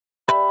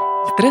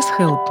Стресс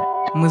Help.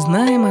 Мы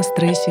знаем о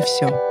стрессе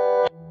все.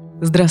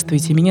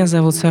 Здравствуйте, меня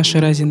зовут Саша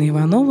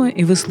Разина-Иванова,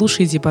 и вы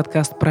слушаете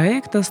подкаст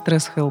проекта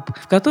 «Стресс Help»,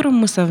 в котором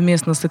мы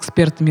совместно с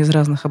экспертами из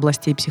разных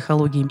областей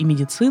психологии и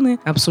медицины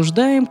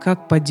обсуждаем,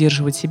 как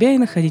поддерживать себя и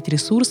находить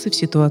ресурсы в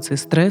ситуации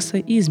стресса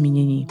и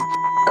изменений.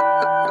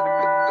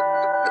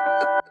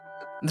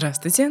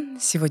 Здравствуйте,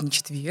 сегодня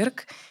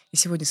четверг, и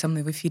сегодня со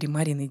мной в эфире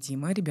Марина и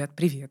Дима. Ребят,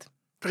 привет.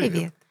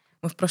 Привет.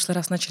 Мы в прошлый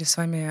раз начали с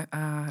вами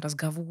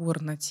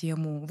разговор на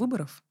тему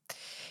выборов,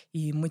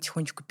 и мы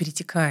тихонечко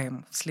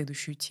перетекаем в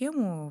следующую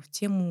тему, в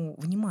тему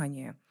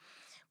внимания.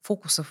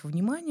 Фокусов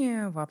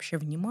внимания, вообще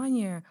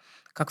внимания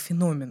как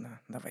феномена.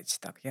 Давайте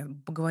так. Я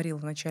поговорила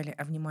вначале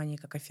о внимании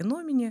как о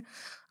феномене,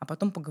 а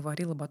потом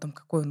поговорила об том,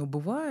 какое оно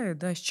бывает,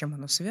 да, с чем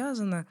оно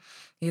связано.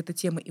 И эта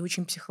тема и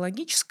очень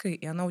психологическая,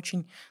 и она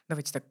очень,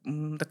 давайте так,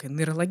 такая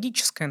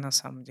нейрологическая на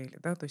самом деле.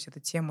 Да? То есть эта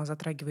тема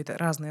затрагивает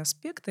разные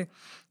аспекты.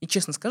 И,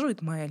 честно скажу,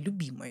 это моя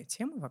любимая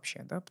тема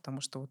вообще, да, потому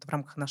что вот в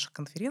рамках наших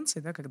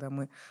конференций, да, когда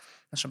мы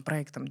нашим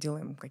проектом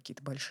делаем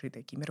какие-то большие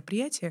такие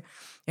мероприятия,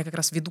 я как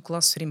раз веду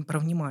класс все время про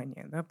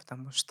внимание, да,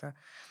 потому что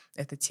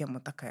эта тема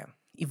такая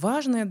и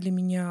важная для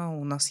меня.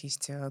 У нас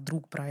есть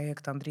друг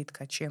проекта Андрей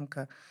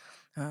Ткаченко,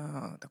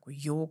 такой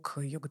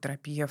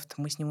йога-терапевт.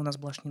 У нас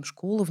была с ним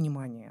школа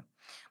внимания.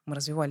 Мы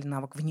развивали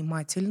навык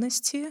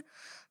внимательности,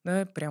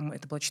 да, прям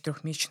это была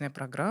 4-месячная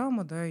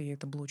программа, да, и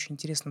это было очень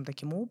интересным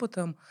таким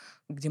опытом,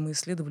 где мы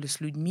исследовали с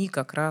людьми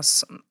как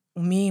раз,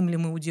 умеем ли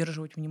мы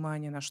удерживать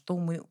внимание, на что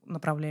мы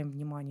направляем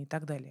внимание и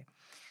так далее.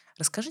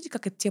 Расскажите,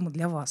 как эта тема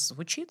для вас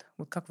звучит,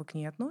 вот как вы к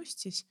ней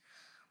относитесь?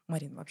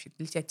 Марина, вообще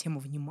для тебя тема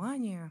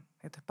внимания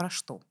 — это про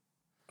что?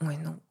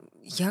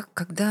 Я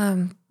когда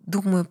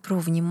думаю про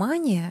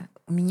внимание,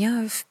 у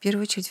меня в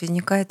первую очередь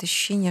возникает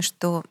ощущение,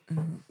 что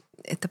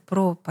это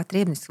про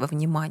потребность во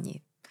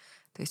внимании.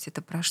 То есть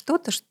это про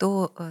что-то,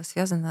 что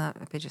связано,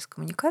 опять же, с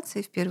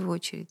коммуникацией в первую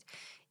очередь.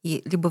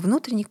 И либо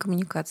внутренней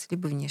коммуникации,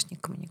 либо внешней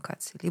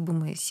коммуникации. Либо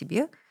мы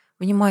себе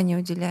внимание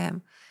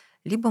уделяем,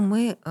 либо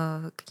мы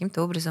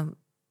каким-то образом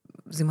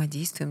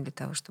взаимодействуем для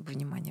того, чтобы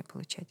внимание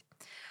получать.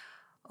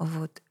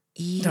 Вот.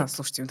 И Да,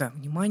 слушайте, да,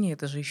 внимание —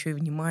 это же еще и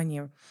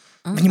внимание.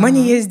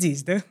 Внимание, Мгм. я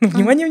здесь, да? Ну,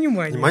 внимание,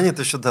 внимание. Внимание —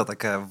 это еще, да,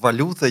 такая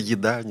валюта,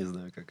 еда, не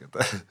знаю, как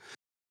это.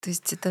 То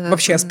есть это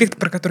Вообще аспект,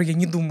 про который я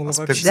не думала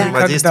Аспект вообще Да.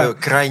 взаимодействия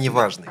никогда. крайне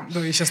важный.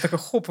 Да, и сейчас такой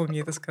хоп, вы мне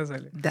это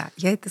сказали. Да,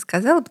 я это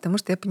сказала, потому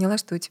что я поняла,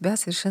 что у тебя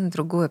совершенно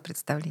другое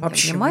представление о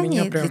Вообще, у меня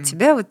внимании. Для прям,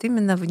 тебя вот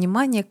именно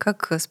внимание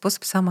как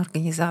способ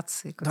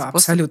самоорганизации, как да, способ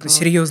абсолютно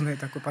серьезный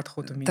такой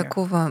подход у меня.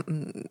 такого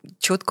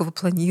четкого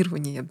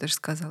планирования, я бы даже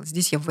сказала.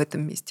 Здесь я в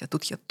этом месте, а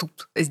тут я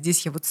тут, а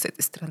здесь я вот с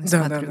этой стороны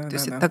Да, да, смотрю. да, То да,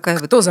 есть это да. такая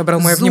вот Кто забрал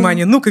мое зум,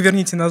 внимание? Ну-ка,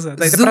 верните назад.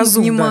 Да, это про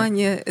зум, да.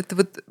 внимание, это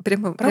вот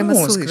прямо, Про прямо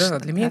мозг, слышно. да.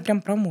 Для меня это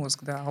прям про мозг,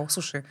 да.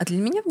 Слушай, А для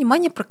меня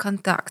внимание про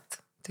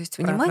контакт. То есть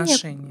про внимание,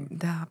 отношения.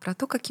 да, про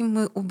то, каким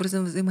мы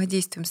образом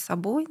взаимодействуем с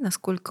собой,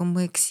 насколько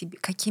мы к себе,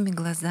 какими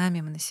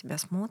глазами мы на себя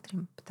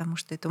смотрим, потому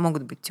что это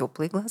могут быть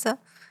теплые глаза,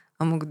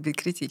 а могут быть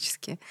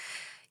критические.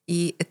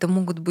 И это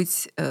могут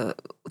быть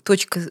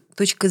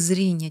точка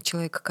зрения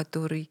человека,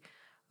 который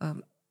э,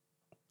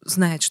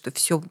 знает, что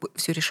все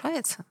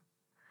решается,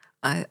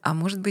 а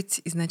может быть,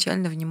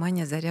 изначально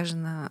внимание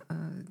заряжено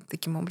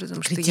таким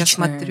образом, что я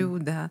Критичная. смотрю,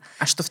 да,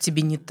 А что в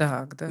тебе не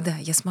так, да? да,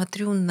 я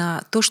смотрю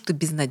на то, что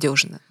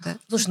безнадежно, да.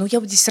 Слушай, ну я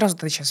вот здесь сразу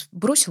тогда сейчас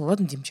бросила,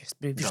 ладно, Дим, сейчас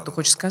вижу, что Да-да-да.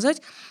 хочешь сказать.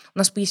 У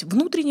нас есть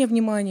внутреннее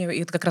внимание,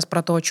 и это как раз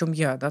про то, о чем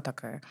я, да,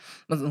 такая,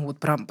 ну, вот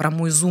про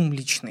мой зум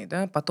личный,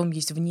 да. Потом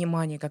есть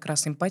внимание как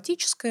раз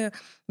эмпатическое,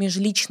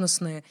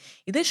 межличностное,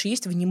 и дальше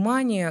есть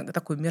внимание,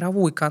 такой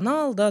мировой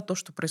канал, да, то,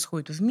 что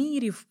происходит в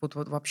мире, вот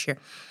вообще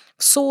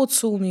в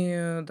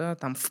социуме, да,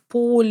 там, в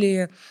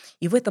поле.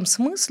 И в этом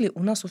смысле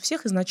у нас у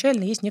всех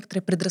изначально есть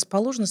некоторая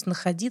предрасположенность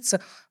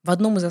находиться в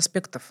одном из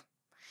аспектов.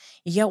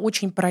 И я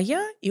очень про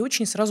 «я» и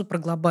очень сразу про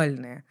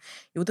глобальное.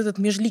 И вот этот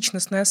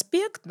межличностный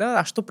аспект, да,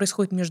 а что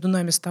происходит между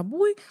нами с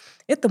тобой,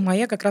 это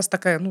моя как раз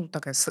такая, ну,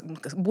 такая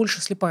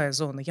больше слепая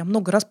зона. Я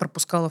много раз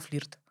пропускала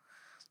флирт.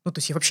 Ну, то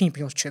есть я вообще не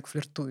поняла, что человек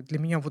флиртует. Для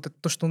меня вот это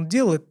то, что он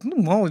делает,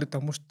 ну, мало ли,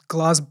 там, может,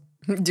 глаз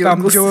там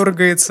Дёргался.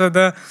 дергается,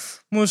 да,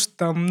 может,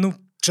 там, ну,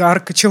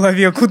 жарко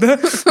человеку, да,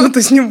 ну, то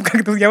есть,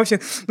 как-то я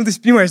вообще, ну, то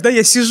есть, понимаешь, да,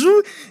 я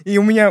сижу, и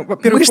у меня,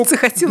 во-первых, Мышцы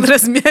хотел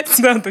размять.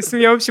 да, то есть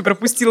я вообще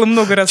пропустила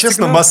много раз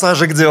Честно, сигнал.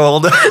 массажик делал,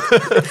 да?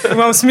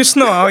 Вам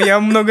смешно, а я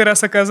много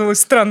раз оказывалась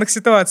в странных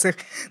ситуациях.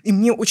 И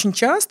мне очень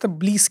часто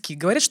близкие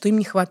говорят, что им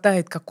не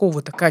хватает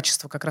какого-то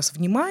качества, как раз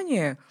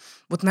внимания,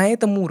 вот на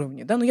этом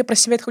уровне, да. Но я про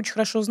себя это очень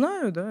хорошо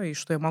знаю, да, и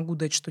что я могу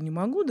дать, что не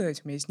могу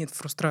дать, у меня здесь нет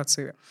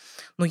фрустрации.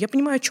 Но я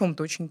понимаю о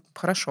чем-то очень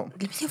хорошо.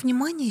 Для меня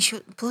внимание еще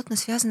плотно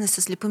связано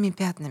со слепыми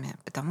пятнами,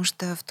 потому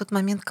что в тот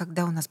момент,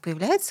 когда у нас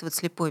появляется вот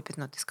слепое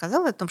пятно, ты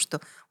сказала о том, что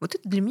вот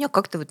это для меня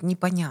как-то вот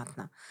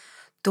непонятно,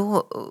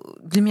 то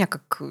для меня,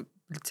 как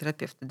для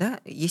терапевта, да,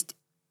 есть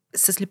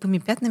со слепыми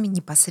пятнами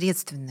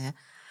непосредственное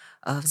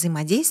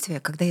взаимодействие,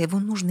 когда его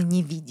нужно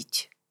не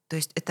видеть. То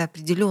есть это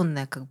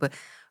определенная как бы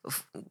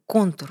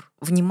контур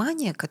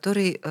внимания,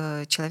 который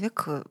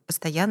человек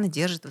постоянно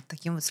держит вот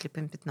таким вот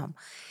слепым пятном.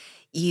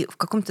 И в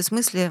каком-то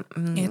смысле,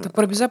 И это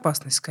про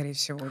безопасность, скорее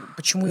всего.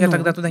 Почему я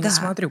тогда туда не да.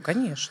 смотрю?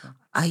 Конечно.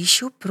 А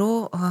еще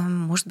про,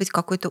 может быть,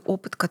 какой-то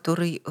опыт,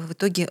 который в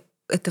итоге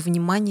это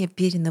внимание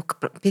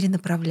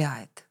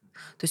перенаправляет.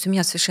 То есть у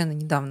меня совершенно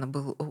недавно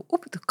был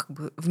опыт как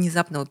бы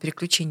внезапного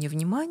переключения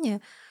внимания,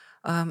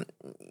 ам,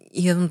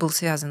 и он был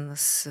связан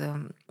с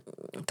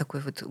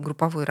такой вот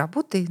групповой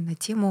работой на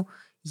тему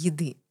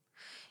еды.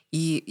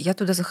 И я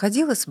туда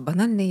заходила с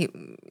банальной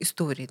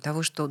историей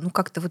того, что, ну,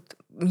 как-то вот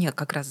мне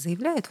как раз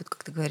заявляют, вот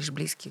как ты говоришь,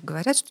 близкие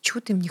говорят, что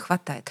чего-то им не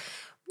хватает.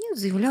 Мне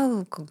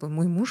заявлял как бы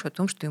мой муж о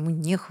том, что ему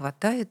не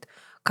хватает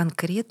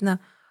конкретно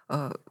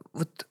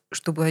вот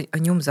чтобы о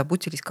нем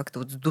заботились как-то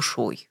вот с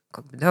душой.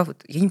 Как бы, да,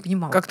 вот. Я не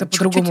понимала, Как-то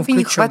чего по-другому тебе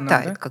не включенно,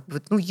 хватает. да? Как бы,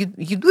 вот, ну,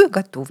 еду я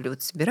готовлю,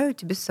 вот собираю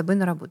тебе с собой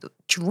на работу.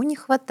 Чего не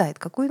хватает?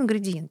 Какой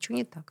ингредиент? Чего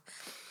не так?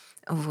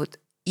 Вот.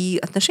 И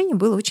отношение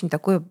было очень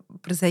такое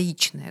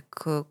прозаичное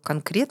к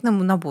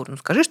конкретному набору. Ну,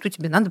 скажи, что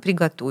тебе надо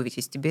приготовить.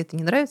 Если тебе это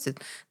не нравится,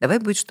 давай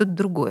будет что-то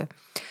другое.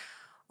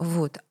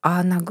 Вот.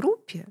 А на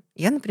группе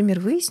я, например,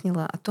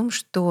 выяснила о том,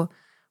 что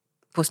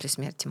после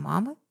смерти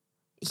мамы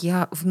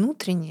я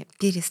внутренне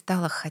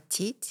перестала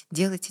хотеть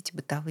делать эти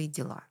бытовые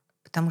дела.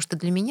 Потому что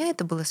для меня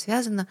это было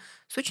связано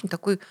с очень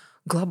такой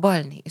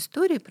глобальной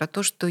историей про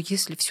то, что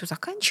если все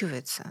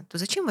заканчивается, то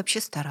зачем вообще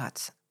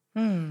стараться?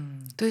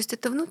 М. То есть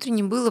это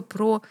внутренне было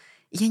про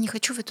я не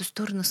хочу в эту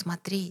сторону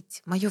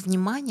смотреть. Мое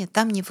внимание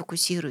там не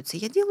фокусируется.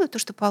 Я делаю то,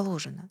 что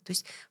положено, то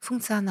есть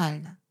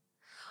функционально.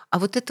 А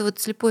вот это вот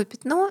слепое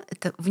пятно,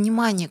 это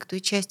внимание к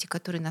той части,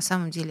 которая на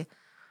самом деле,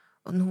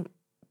 ну,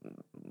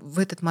 в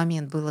этот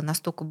момент было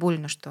настолько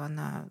больно, что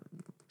она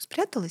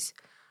спряталась,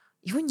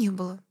 его не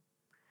было.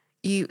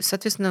 И,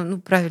 соответственно,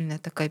 ну, правильная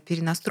такая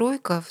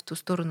перенастройка в ту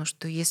сторону,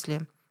 что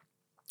если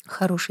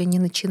хорошее не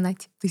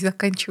начинать, то и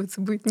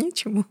заканчиваться будет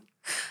нечему.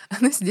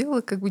 Она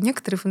сделала как бы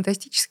некоторые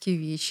фантастические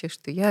вещи,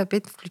 что я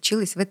опять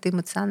включилась в это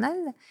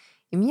эмоционально,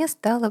 и мне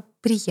стало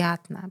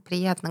приятно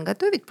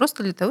готовить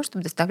просто для того,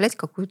 чтобы доставлять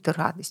какую-то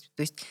радость.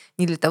 То есть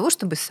не для того,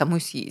 чтобы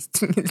самой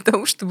съесть, не для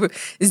того, чтобы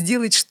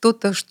сделать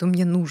что-то, что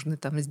мне нужно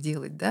там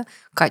сделать, да,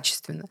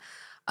 качественно,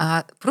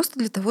 а просто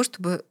для того,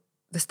 чтобы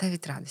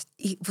доставить радость.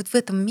 И вот в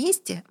этом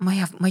месте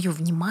мое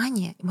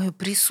внимание, мое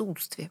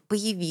присутствие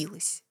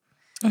появилось.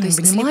 То есть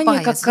Внимание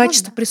слепая как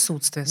качество зона,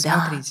 присутствия,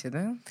 да, смотрите,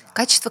 да?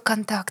 качество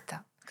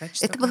контакта.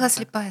 Качество Это была контакта.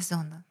 слепая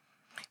зона.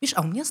 Видишь,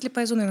 а у меня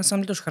слепая зона, я на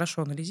самом деле тоже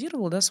хорошо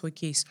анализировала, да, свой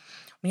кейс.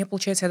 У меня,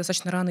 получается, я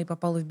достаточно рано и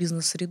попала в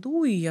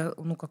бизнес-среду, и я,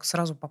 ну, как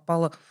сразу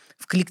попала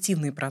в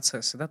коллективные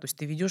процессы, да, то есть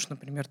ты ведешь,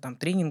 например, там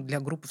тренинг для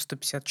группы в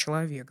 150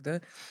 человек, да,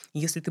 и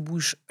если ты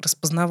будешь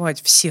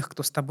распознавать всех,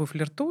 кто с тобой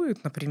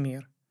флиртует,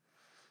 например,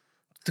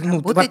 ты,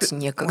 ну, ты, Работать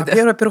некогда.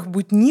 во-первых,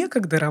 будет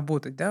некогда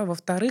работать, да,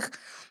 во-вторых,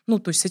 ну,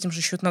 то есть с этим же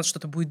еще надо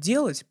что-то будет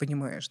делать,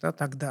 понимаешь, да,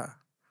 тогда,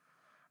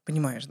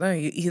 понимаешь, да,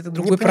 и это Не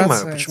другой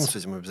понимаю, почему процесс. с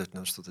этим обязательно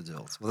надо что-то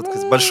делать? Вот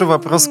это большой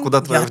вопрос, Ну, куда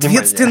я твое внимание.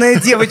 ответственная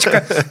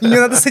девочка, и мне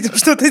надо с этим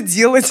что-то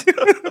делать.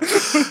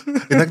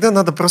 Иногда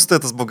надо просто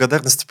это с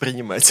благодарностью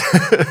принимать.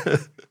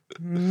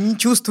 Не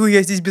чувствую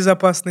я здесь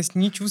безопасность,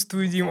 не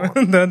чувствую, Дима.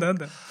 Вот.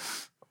 Да-да-да.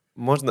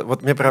 Можно,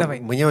 вот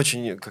Давай. мне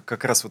очень,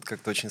 как раз вот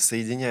как-то очень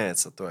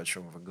соединяется то, о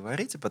чем вы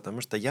говорите,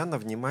 потому что я на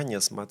внимание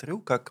смотрю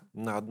как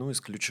на одну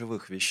из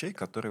ключевых вещей,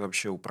 которые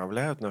вообще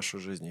управляют нашу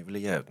жизнь и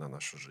влияют на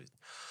нашу жизнь.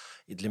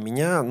 И для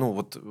меня, ну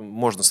вот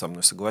можно со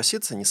мной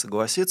согласиться, не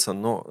согласиться,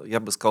 но я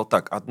бы сказал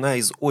так, одна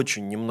из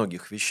очень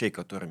немногих вещей,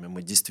 которыми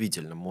мы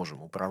действительно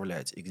можем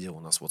управлять и где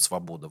у нас вот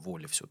свобода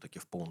воли все-таки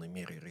в полной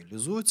мере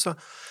реализуется,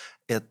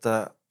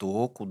 это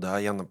то, куда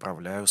я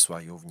направляю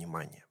свое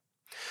внимание.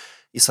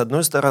 И с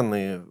одной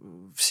стороны,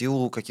 в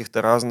силу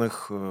каких-то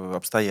разных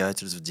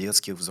обстоятельств,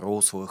 детских,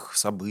 взрослых,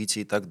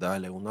 событий и так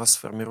далее, у нас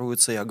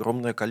формируется и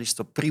огромное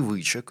количество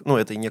привычек, ну,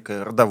 это и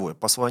некое родовое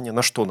послание,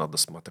 на что надо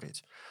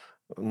смотреть.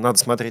 Надо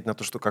смотреть на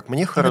то, что как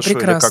мне На хорошо или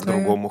как прекрасное.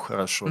 другому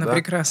хорошо, На да?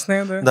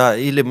 прекрасное, да. Да,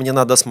 или мне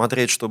надо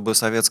смотреть, чтобы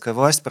советская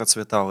власть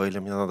процветала, или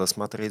мне надо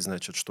смотреть,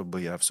 значит,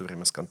 чтобы я все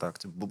время с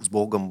с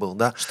Богом был,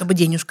 да? Чтобы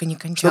денежка не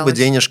Чтобы кончалась.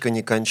 денежка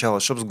не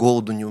кончалась, чтобы с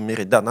голоду не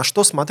умереть. Да, на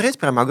что смотреть?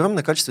 Прям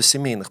огромное количество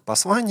семейных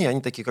посланий. Они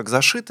такие, как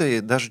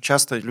зашитые, даже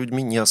часто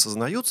людьми не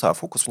осознаются, а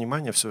фокус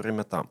внимания все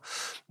время там.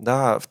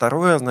 Да,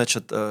 второе,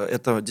 значит,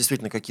 это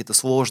действительно какие-то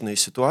сложные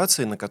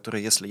ситуации, на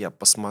которые, если я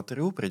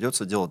посмотрю,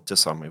 придется делать те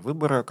самые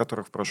выборы, о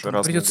которых в прошлый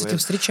раз мы Придется с этим говорили,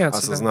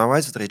 встречаться, да.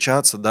 осознавать,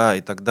 встречаться, да, и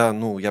тогда,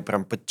 ну, я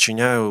прям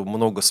подчиняю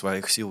много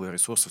своих сил и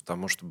ресурсов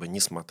тому, чтобы не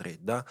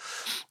смотреть, да.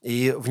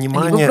 И Либо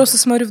внимание... просто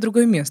смотрю в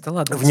другое место,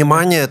 ладно тебе.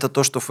 Внимание – это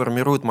то, что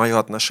формирует мое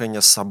отношение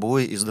с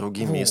собой и с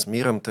другими, и с Во.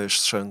 миром, то есть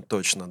совершенно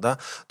точно, да.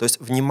 То есть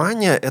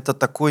внимание – это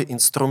такой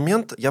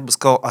инструмент, я бы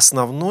сказал,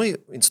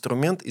 основной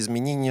инструмент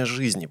изменения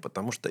жизни,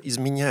 потому что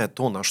изменяя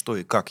то, на что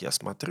и как я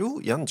смотрю,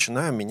 я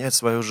начинаю менять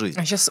свою жизнь.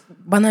 А сейчас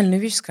банальную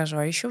вещь скажу.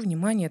 А еще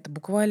внимание — это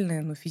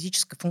буквальная, ну,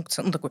 физическая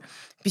функция, ну, такой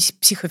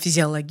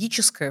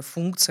психофизиологическая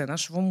функция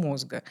нашего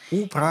мозга.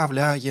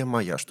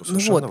 Управляемая, что Ну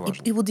совершенно вот,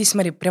 важно. и вот здесь,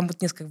 смотри, прям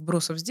вот несколько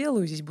вбросов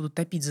сделаю, здесь буду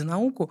топить за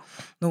науку,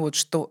 ну вот,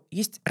 что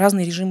есть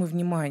разные режимы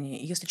внимания.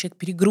 И если человек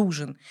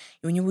перегружен,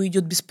 и у него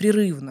идет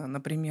беспрерывно,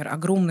 например,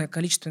 огромное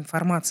количество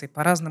информации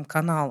по разным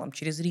каналам,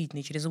 через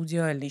зрительный, через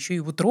аудиальный, еще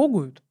его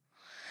трогают,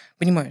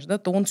 понимаешь, да,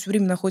 то он все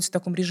время находится в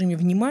таком режиме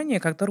внимания,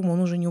 которым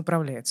он уже не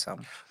управляет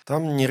сам.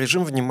 Там не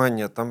режим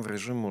внимания, там в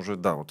режим уже,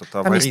 да, вот это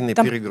Там есть, аварийной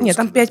нет, перегрузки.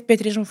 там Да.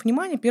 5 режимов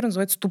внимания. Первый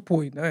называется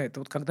тупой, да, это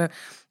вот когда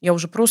я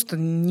уже просто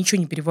ничего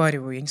не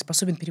перевариваю, я не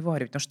способен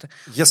переваривать, потому что,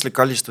 Если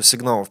количество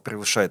сигналов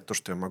превышает то,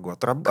 что я могу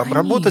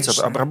обработать,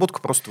 конечно, обработка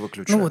просто ну вот,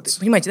 выключается.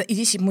 понимаете, да, и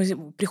здесь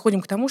мы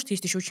приходим к тому, что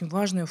есть еще очень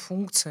важная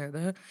функция,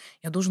 да,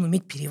 я должен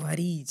уметь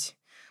переварить,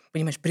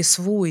 понимаешь,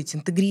 присвоить,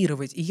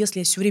 интегрировать. И если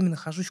я все время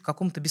нахожусь в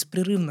каком-то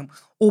беспрерывном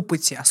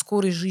опыте, а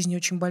скорость жизни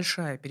очень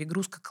большая,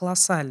 перегрузка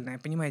колоссальная,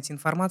 понимаете,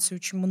 информации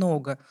очень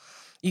много,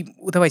 и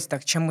давайте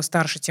так, чем мы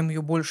старше, тем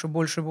ее больше,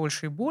 больше,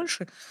 больше и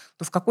больше,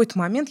 то в какой-то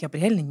момент я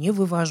реально не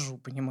вывожу,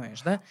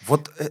 понимаешь, да?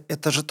 Вот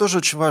это же тоже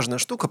очень важная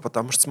штука,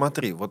 потому что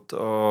смотри, вот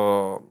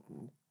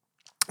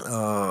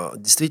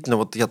действительно,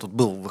 вот я тут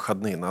был в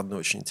выходные на одной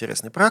очень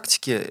интересной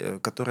практике,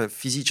 которая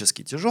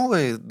физически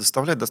тяжелая и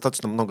доставляет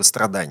достаточно много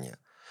страдания.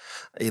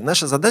 И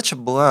наша задача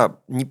была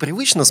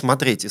непривычно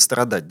смотреть и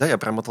страдать, да, я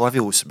прям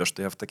отловил у себя,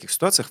 что я в таких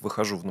ситуациях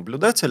выхожу в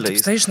наблюдателя Ты и,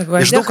 стоишь на и жду,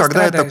 гвоздях и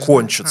когда это страдаешь, да?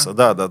 кончится,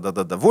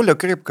 да. Воля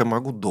крепкая,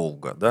 могу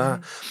долго, да.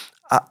 Мгм.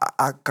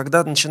 А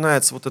когда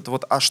начинается вот это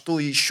вот, а что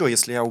еще,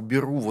 если я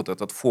уберу вот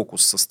этот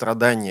фокус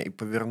сострадания и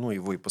поверну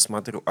его и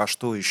посмотрю, а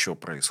что еще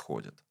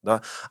происходит,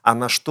 да, а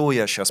на что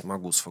я сейчас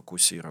могу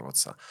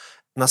сфокусироваться.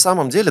 На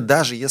самом деле,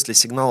 даже если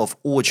сигналов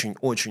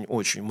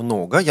очень-очень-очень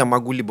много, я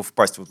могу либо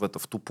впасть вот в это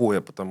в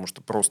тупое, потому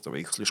что просто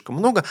их слишком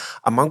много,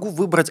 а могу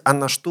выбрать, а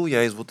на что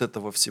я из вот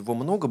этого всего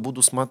много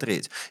буду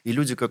смотреть. И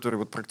люди, которые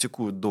вот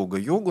практикуют долго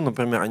йогу,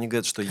 например, они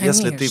говорят, что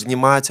если ты Конечно.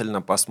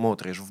 внимательно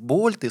посмотришь в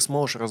боль, ты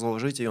сможешь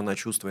разложить ее на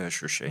чувства и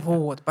ощущения.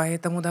 Вот,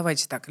 поэтому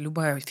давайте так,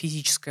 любая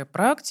физическая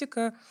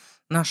практика,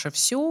 наше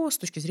все с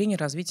точки зрения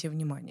развития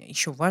внимания.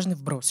 Еще важный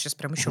вброс, сейчас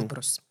прям еще Мгм.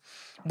 вброс.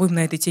 Будем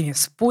на этой теме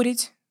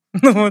спорить,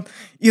 ну вот,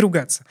 и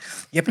ругаться.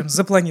 Я прям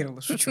запланировала,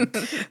 шучу.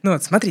 Ну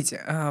вот,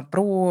 смотрите,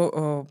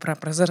 про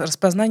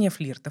распознание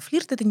флирта.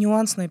 Флирт — это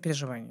нюансное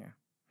переживание.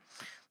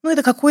 Ну,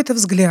 это какой-то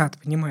взгляд,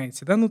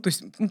 понимаете, да? Ну, то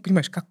есть, ну,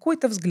 понимаешь,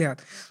 какой-то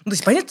взгляд. Ну, то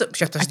есть, понятно,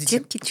 сейчас, подождите.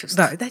 Оттенки чувств.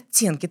 Да, это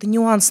оттенки, это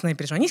нюансное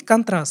переживание, есть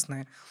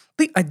контрастное.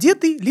 Ты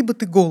одетый, либо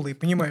ты голый,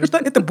 понимаешь, да?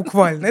 Это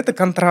буквально, это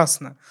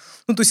контрастно.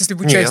 Ну, то есть, если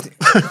в Нет.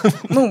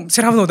 Ну,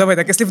 все равно, давай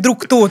так, если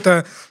вдруг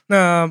кто-то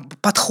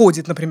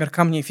подходит, например,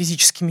 ко мне,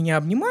 физически меня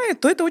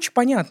обнимает, то это очень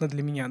понятно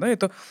для меня, да?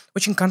 Это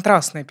очень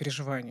контрастное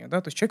переживание, да?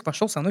 То есть, человек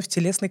пошел со мной в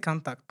телесный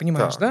контакт,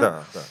 понимаешь, Да,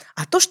 да? да.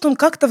 А то, что он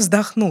как-то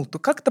вздохнул, то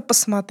как-то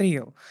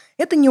посмотрел,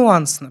 это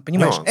нюансно,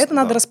 понимаешь? Нюансно, Это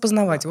надо да,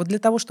 распознавать. да. И вот для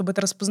того, чтобы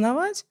это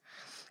распознавать,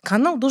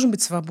 канал должен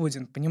быть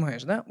свободен,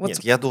 понимаешь, да? Вот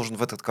Нет, я должен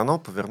в этот канал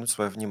повернуть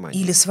свое внимание.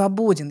 или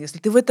свободен, если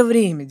ты в это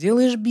время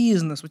делаешь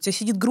бизнес, у тебя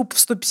сидит группа в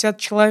 150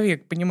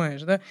 человек,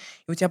 понимаешь, да?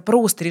 И у тебя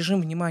просто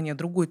режим внимания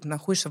другой, ты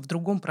находишься в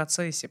другом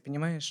процессе,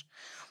 понимаешь?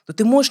 То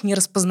ты можешь не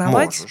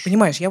распознавать, Можешь.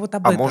 понимаешь, я вот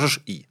об А этом.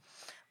 можешь и.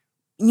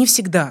 Не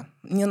всегда.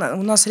 У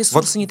нас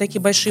ресурсы не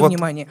такие большие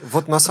внимания.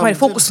 Вот на Смотри,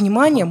 самом фокус деле...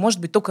 внимания Ага. может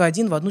быть только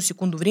один в одну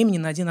секунду времени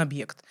на один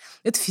объект.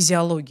 Это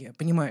физиология,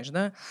 понимаешь,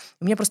 да?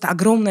 У меня просто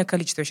огромное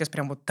количество, я сейчас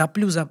прям вот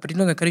топлю за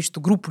определенное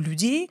количество группы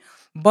людей,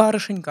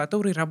 барышень,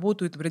 которые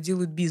работают, например,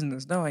 делают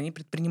бизнес, да, они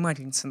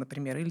предпринимательницы,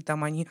 например, или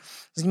там они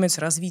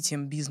занимаются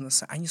развитием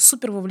бизнеса, они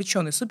супер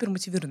вовлеченные, супер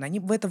мотивированы, они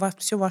в это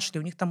все вошли,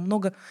 у них там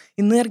много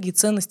энергии,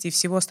 ценностей и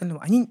всего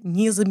остального. Они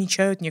не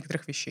замечают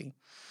некоторых вещей.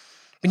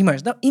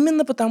 Понимаешь, да?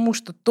 Именно потому,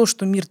 что то,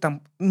 что мир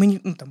там,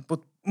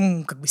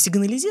 как бы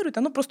сигнализирует,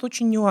 оно просто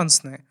очень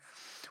нюансное.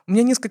 У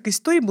меня несколько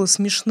историй было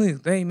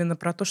смешных, да, именно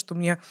про то, что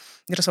мне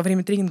раз во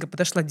время тренинга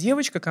подошла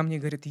девочка ко мне и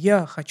говорит,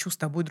 я хочу с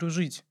тобой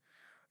дружить.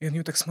 Я на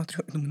нее так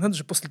смотрю, думаю, надо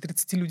же, после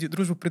 30 людей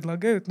дружбу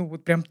предлагают, ну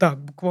вот прям так,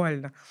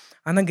 буквально.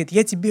 Она говорит,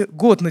 я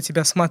год на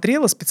тебя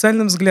смотрела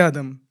специальным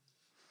взглядом.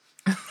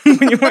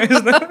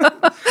 Понимаешь,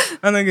 да?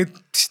 Она говорит,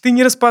 ты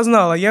не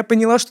распознала, я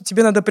поняла, что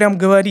тебе надо прям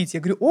говорить.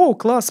 Я говорю, о,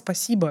 класс,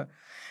 спасибо.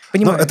 Ну,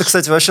 Понимаешь? это,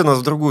 кстати, вообще нас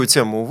в другую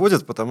тему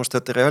уводит, потому что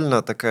это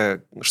реально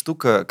такая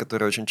штука,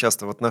 которая очень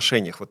часто в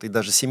отношениях, вот и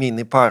даже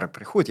семейные пары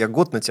приходят, я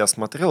год на тебя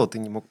смотрел, а ты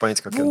не мог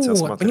понять, как я на тебя Вот,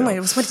 смотрел. понимаете,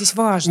 вот смотрите, здесь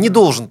важно. Не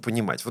должен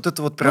понимать. Вот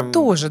это вот прям... Вот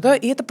тоже, да,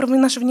 и это про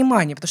наше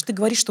внимание, потому что ты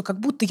говоришь, что как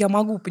будто я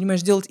могу,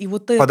 понимаешь, делать и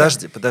вот это,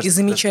 Подожди. и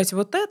замечать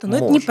вот это, но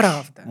это Можешь,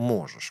 неправда.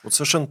 Можешь, вот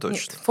совершенно Нет,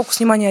 точно. фокус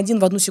внимания один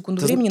в одну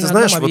секунду времени Ты на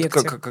знаешь, одном вот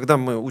объекте. когда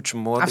мы учим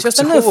А молодых все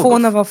остальное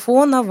психологов...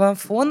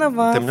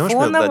 фоново. Ты мне можешь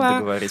мне дать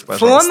договорить,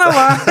 пожалуйста?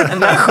 Фоново.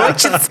 Она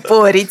хочет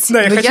спорить.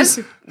 Да, я Но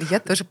хочу... я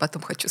тоже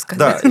потом хочу Да,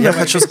 сказать. я Давай.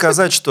 хочу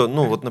сказать, что,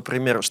 ну вот,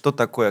 например, что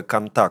такое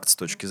контакт с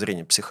точки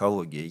зрения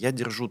психологии? Я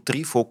держу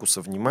 3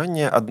 фокуса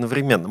внимания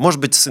одновременно. Может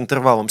быть, с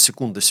интервалом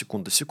секунда,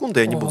 секунда, секунда,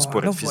 я не буду О,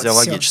 спорить ну вот, все,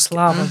 физиологически.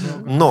 слава Мгм.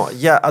 богу. Но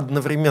я Я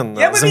одновременно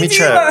победила!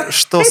 замечаю,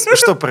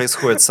 что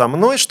происходит со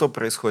мной, что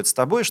происходит с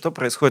тобой, что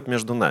происходит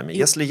между нами. И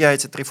Если я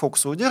эти 3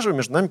 фокуса удерживаю,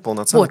 между нами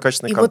полноценный вот,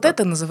 качественный и вот контакт.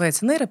 это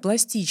называется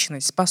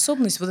нейропластичность,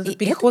 способность вот этот И это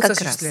переход как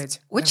раз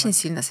осуществлять. очень Давай.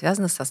 сильно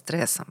связано со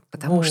стрессом,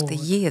 потому что Вот.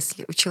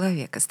 если у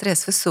человека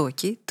стресс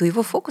высокий, то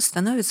его фокус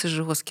становится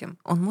жестким.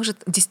 Он может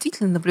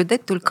действительно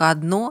наблюдать только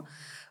одно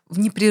в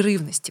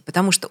непрерывности,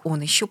 потому что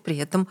он еще при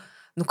этом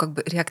ну, как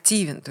бы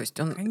реактивен. То есть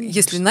он,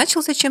 если Конечно.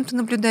 начал за чем-то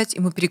наблюдать,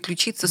 ему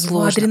переключиться У него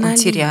сложно. Он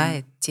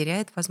адреналин.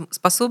 теряет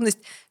способность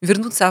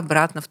вернуться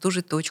обратно в ту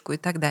же точку и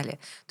так далее.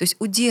 То есть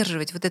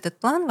удерживать вот этот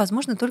план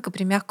возможно только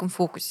при мягком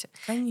фокусе.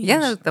 Я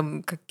Конечно.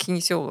 там, как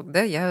кинесиолог,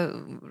 да, я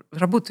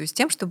работаю с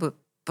тем, чтобы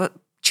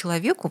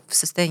человеку в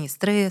состоянии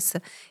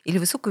стресса или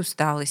высокой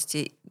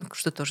усталости,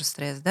 что тоже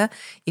стресс, да,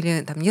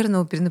 или там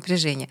нервного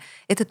перенапряжения,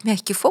 этот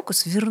мягкий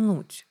фокус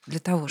вернуть для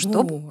того,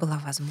 чтобы Вот. была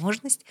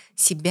возможность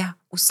себя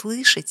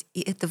услышать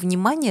и это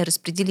внимание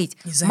распределить.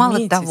 И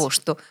Мало того, заметить.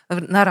 что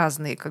на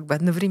разные как бы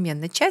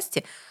одновременно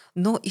части,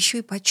 но еще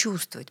и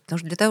почувствовать. Потому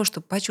что для того,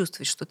 чтобы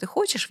почувствовать, что ты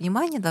хочешь,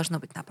 внимание должно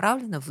быть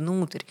направлено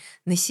внутрь,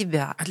 на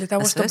себя, А для на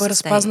того, свое чтобы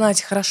состояние.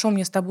 распознать, хорошо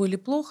мне с тобой или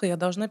плохо, я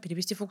должна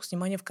перевести фокус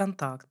внимания в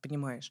контакт,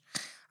 понимаешь?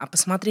 А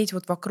посмотреть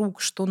вот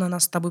вокруг, что на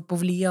нас с тобой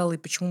повлияло и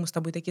почему мы с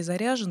тобой такие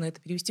заряжены, это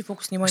перевести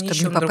фокус А внимания чтобы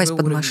еще не на другой попасть под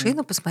уровень.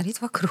 машину,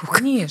 посмотреть вокруг.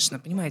 Конечно,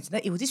 понимаете, да?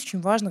 И вот здесь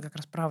очень важно как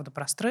раз правда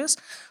про стресс,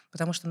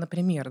 потому что,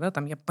 например, да,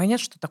 там я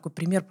понятно, что такой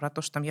пример про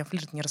то, что там я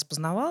флирт не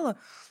распознавала,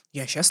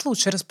 я сейчас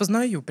лучше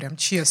распознаю, прям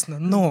честно,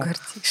 но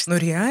Гордишься.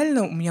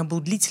 реально у меня был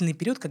длительный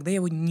период, когда я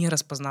его не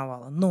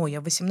распознавала. Но я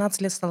в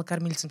 18 лет стала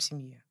кормильцем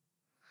семьи.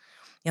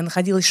 Я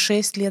находилась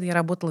 6 лет, я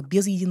работала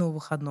без единого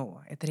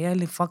выходного. Это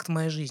реальный факт в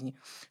моей жизни.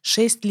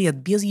 6 лет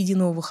без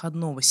единого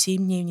выходного,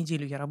 7 дней в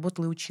неделю я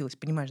работала и училась.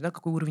 Понимаешь, да,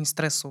 какой уровень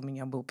стресса у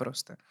меня был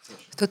просто?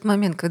 В тот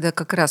момент, когда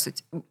как раз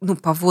ну,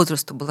 по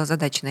возрасту была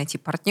задача найти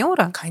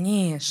партнера,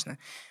 Конечно.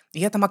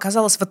 Я там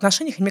оказалась в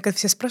отношениях, и меня когда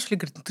все спрашивали,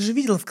 говорят: "Ну ты же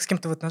видела, с кем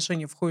ты в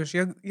отношения входишь?"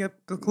 Я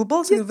так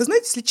улыбалась и говорю: "Вы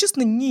знаете, если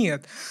честно,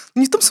 нет".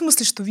 Ну, не в том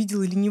смысле, что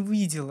видела или не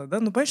видела,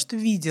 да, ну, понятно, что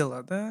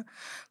видела, да.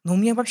 Но у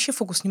меня вообще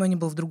фокус внимания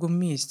был в другом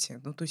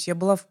месте. Ну, то есть я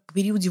была в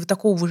периоде вот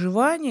такого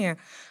выживания,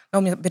 да,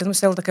 у меня передо мной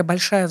стояла такая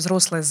большая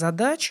взрослая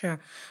задача,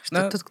 что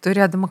да. тот, кто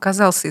рядом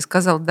оказался и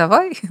сказал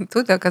 «давай»,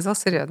 тот и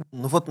оказался рядом.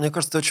 Ну вот, мне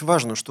кажется, ты очень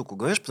важную штуку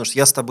говоришь, потому что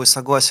я с тобой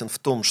согласен в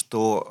том,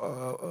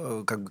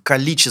 что как бы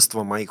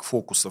количество моих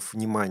фокусов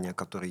внимания,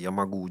 которые я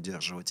могу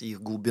удерживать, и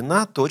их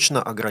глубина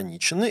точно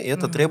ограничены, и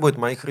это требует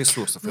Мгм. моих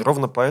ресурсов. И Ну,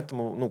 ровно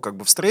поэтому, ну, как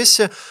бы в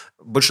стрессе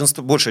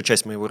большая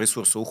часть моего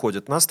ресурса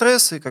уходит на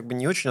стресс, и как бы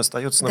не очень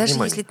остается на даже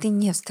если внимание. ты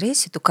не в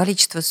стрессе, то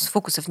количество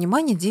фокусов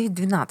внимания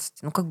 9-12.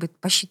 Ну, как бы это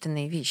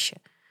посчитанные вещи.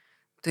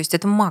 То есть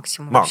это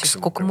максимум вообще,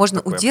 Максимум, сколько прям можно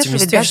такой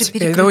удерживать, даже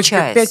оптимистичный. Это очень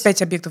как переключаясь.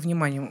 5 объектов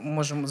внимания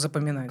можем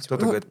запоминать. Кто-то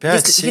Вот. Ну, говорит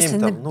 5, если, 7,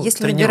 там, ну,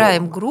 если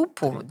набираем тренировано.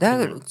 группу, да,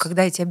 Тренируется.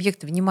 когда эти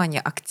объекты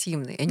внимания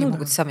активны, и они Ну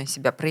могут да. сами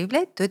себя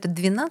проявлять, то это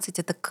 12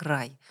 это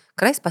край.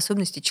 Край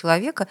способности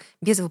человека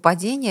без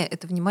выпадения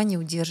это внимание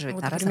удерживать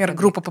Вот, на разных например,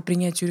 группа по объектах.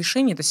 принятию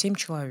решений — это 7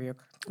 человек.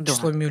 Да.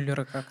 Число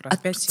Мюллера как раз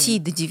От 5-7.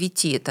 5 до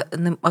 9 это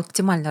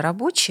оптимально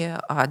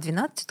рабочее, а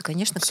 12 это,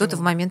 конечно, кто-то в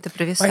Всё. моменты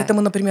провисает.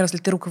 Поэтому, например, если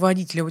ты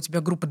руководитель, а у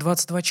тебя группа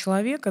 22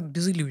 человека,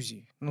 без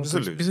иллюзий. Ну, Без то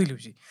есть без иллюзий.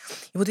 иллюзий.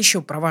 И вот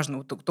еще про важно,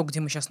 вот то, где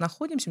мы сейчас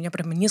находимся, у меня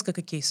прямо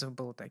несколько кейсов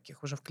было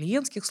таких уже в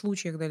клиентских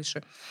случаях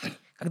дальше.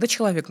 Когда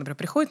человек, например,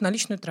 приходит на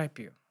личную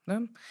терапию,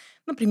 да,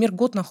 например,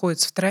 год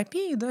находится в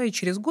терапии, да, и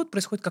через год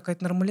происходит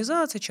какая-то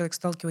нормализация, человек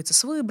сталкивается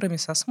с выборами,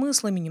 со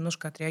смыслами,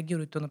 немножко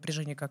отреагирует то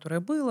напряжение,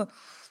 которое было,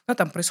 да,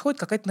 там происходит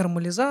какая-то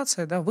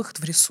нормализация, да, выход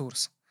в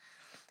ресурс.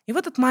 И в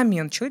этот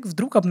момент человек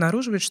вдруг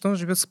обнаруживает, что он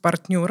живет с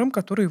партнером,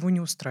 который его не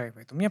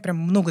устраивает. У меня прям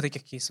много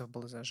таких кейсов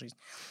было за жизнь.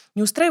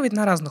 Не устраивает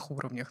на разных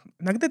уровнях.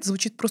 Иногда это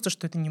звучит просто,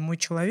 что это не мой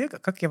человек, а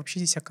как я вообще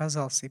здесь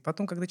оказался. И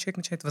потом, когда человек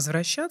начинает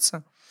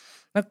возвращаться,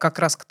 да, как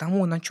раз к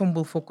тому, на чем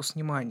был фокус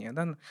внимания,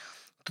 да,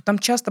 то там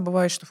часто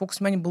бывает, что фокус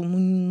внимания был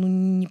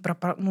не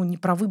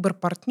про выбор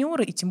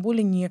партнера, и тем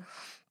более не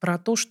про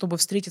то, чтобы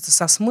встретиться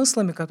со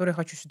смыслами, которые я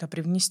хочу сюда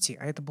привнести.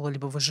 А это было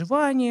либо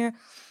выживание,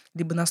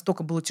 либо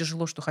настолько было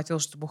тяжело, что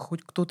хотелось, чтобы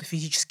хоть кто-то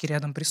физически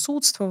рядом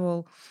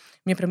присутствовал.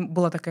 У меня прям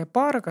была такая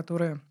пара,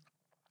 которая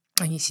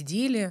они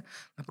сидели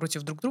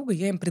напротив друг друга.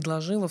 Я им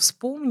предложила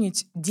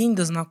вспомнить день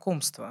до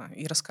знакомства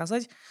и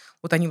рассказать.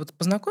 Вот они вот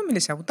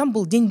познакомились, а вот там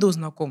был день до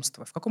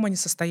знакомства, в каком они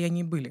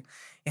состоянии были.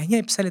 И они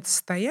описали это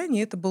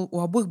состояние, это был, у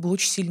обоих был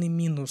очень сильный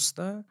минус,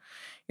 да.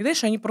 И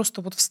дальше они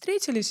просто вот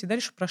встретились и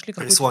дальше прошли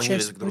какую-то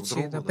Прислонились часть к друг пути,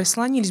 да, другу, да.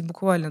 прислонились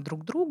буквально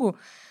друг к другу,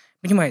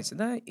 понимаете,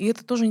 да. И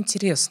это тоже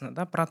интересно,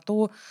 да, про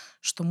то,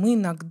 что мы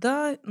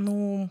иногда,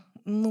 ну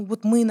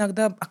вот мы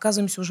иногда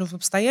оказываемся уже в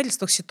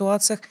обстоятельствах,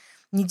 ситуациях,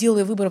 не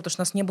делая выбора, потому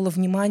что у нас не было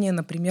внимания,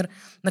 например,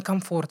 на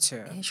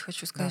комфорте. Я еще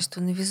хочу Да. сказать,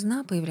 что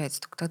новизна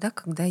появляется только тогда,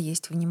 когда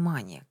есть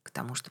внимание к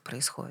тому, что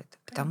происходит.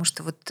 Потому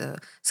что вот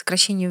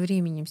сокращение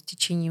времени с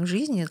течением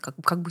жизни,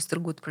 как быстро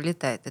год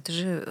пролетает, это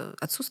же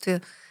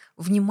отсутствие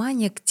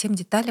внимания к тем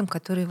деталям,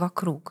 которые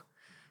вокруг.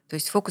 То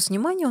есть фокус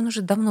внимания, он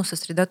уже давно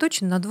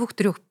сосредоточен на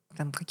 2-3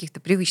 там, каких-то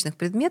привычных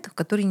предметах,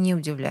 которые не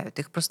удивляют.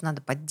 Их просто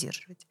надо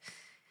поддерживать.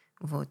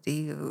 Вот.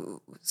 И,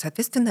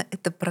 соответственно,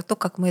 это про то,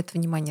 как мы это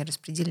внимание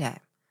распределяем.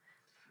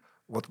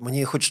 Вот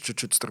мне хочется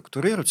чуть-чуть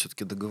структурировать,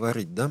 все-таки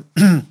договорить, да?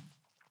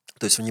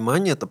 То есть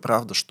внимание – это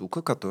правда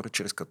штука,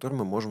 через которую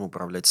мы можем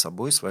управлять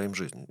собой и своей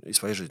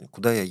жизнью.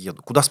 Куда я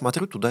еду? Куда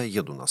смотрю, туда я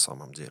еду на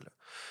самом деле.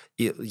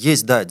 И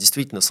есть, да,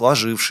 действительно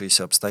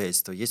сложившиеся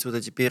обстоятельства, есть вот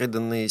эти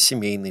переданные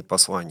семейные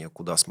послания,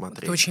 куда Это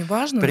смотреть, очень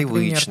важно, например,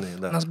 привычные, у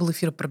да. нас был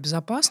эфир про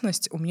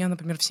безопасность, у меня,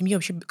 например, в семье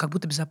вообще как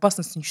будто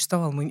безопасности не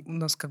существовало, у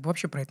нас как бы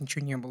вообще про это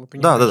ничего не было, Да,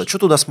 понимаешь? что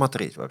туда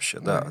смотреть вообще,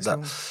 Да, да, если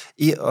да.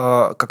 И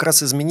как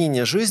раз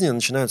изменения жизни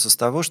начинаются с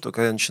того, что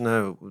когда я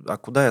начинаю, а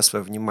куда я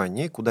свое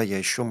внимание, куда я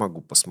еще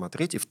могу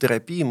посмотреть. И в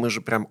терапии мы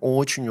же прям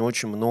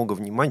очень-очень много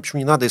внимания. Почему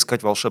не надо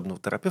искать волшебного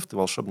терапевта и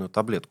волшебную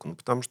таблетку? Ну,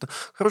 потому что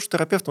хороший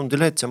терапевт, он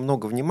уделяет тебе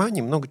много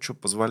внимания, много чего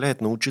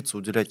позволяет научиться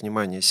уделять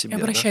внимание и себе,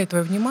 да? обращает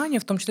твое внимание,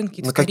 в том числе на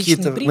какие-то На вторичные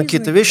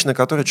какие-то вещи, признаки, на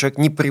которые человек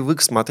не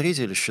привык смотреть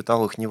или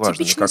считал их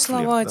неважными, типичные как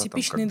флирт, слова, да, там, как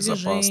типичные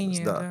безопасность,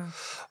 движения, да. да.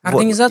 Вот.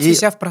 Организацию И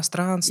себя в И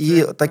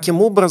пространстве. Да.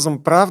 таким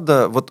образом,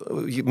 правда, вот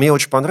мне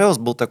очень понравилось,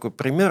 был такой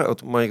пример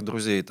от моих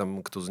друзей,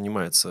 там, кто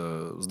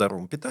занимается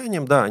здоровым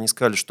питанием, да, они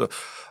сказали, что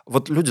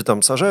вот люди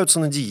там сажаются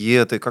на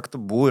диеты, как-то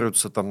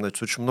борются, там,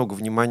 значит, очень много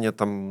внимания,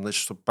 там,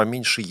 значит, чтобы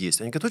поменьше есть.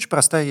 Они говорят, очень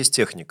простая есть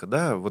техника,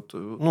 да, вот,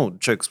 ну,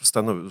 человек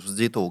с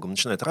диетологом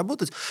начинает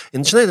работать и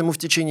начинает ему в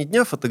течение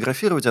дня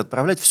фотографировать и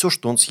отправлять все,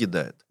 что он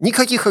съедает.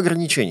 Никаких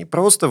ограничений,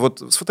 просто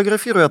вот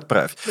сфотографируй и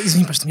отправь.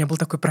 Извини, пожалуйста, у меня был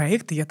такой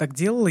проект, и я так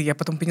делала, и я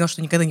потом поняла,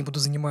 что никогда не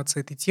буду заниматься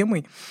этой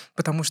темой,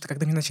 потому что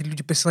когда мне начали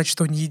люди присылать,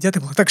 что они едят,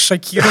 я была так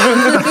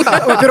шокирована.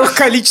 Во-первых,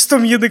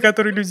 количеством еды,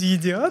 которую люди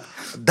едят.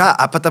 Да,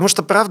 а потому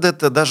что, правда,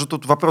 это даже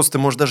тут вопрос, ты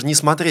можешь даже не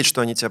смотреть, что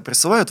они тебе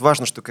присылают.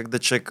 Важно, что когда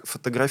человек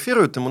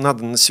фотографирует, ему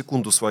надо на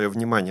секунду свое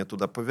внимание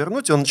туда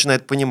повернуть, и он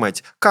начинает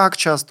понимать, как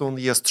часто он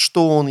ест,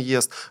 что он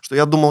ест, что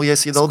я думал, я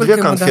съедал Сколько 2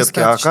 ему конфетки,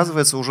 а достаточно.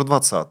 оказывается уже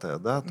 20-я,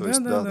 да, то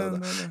есть, да.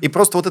 Да-да-да. И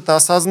просто вот это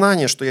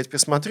осознание, что я теперь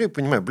смотрю и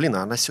понимаю, блин,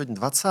 а она сегодня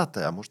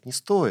 20-я, а может не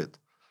стоит.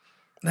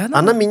 Она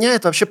Да-да-да.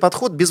 меняет вообще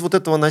подход без вот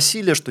этого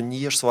насилия, что не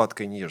ешь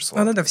сладкое, не ешь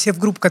Да-да-да, сладкое. все в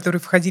группу, в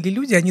которые входили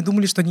люди, они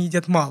думали, что они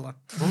едят мало.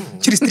 Мгм.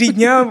 Через 3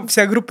 дня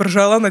вся группа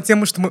ржала на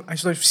тему, что мы... А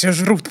что, все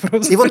жрут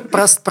просто. И вот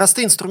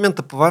простые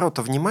инструменты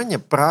поворота внимания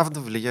правда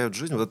влияют в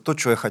жизнь. Вот это то,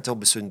 что я хотел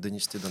бы сегодня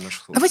донести до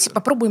наших Давайте слушателей.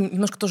 попробуем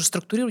немножко тоже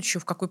структурировать еще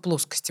в какой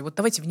плоскости. Вот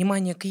давайте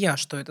внимание к «я»,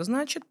 что это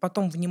значит,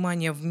 потом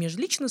внимание в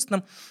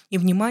межличностном и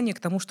внимание к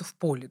тому, что в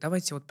поле.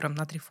 Давайте вот прям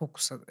на 3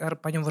 фокуса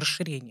пойдем в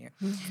расширение.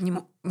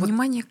 Вот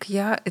Внимание к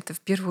 «я» — это в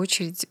первую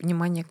очередь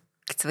внимание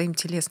к своим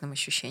телесным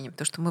ощущениям,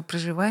 то, что мы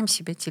проживаем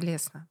себя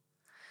телесно.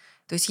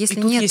 То есть и если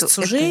тут нету есть этой...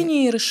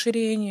 сужение и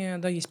расширение,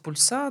 да, есть В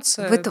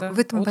пульсация, этом, да, в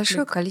этом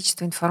большое отклик.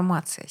 количество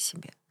информации о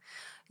себе.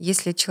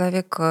 Если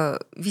человек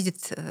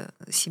видит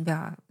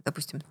себя,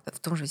 допустим, в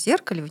том же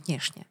зеркале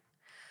внешне,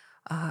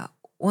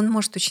 он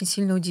может очень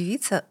сильно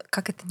удивиться,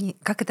 как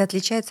это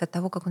отличается от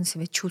того, как он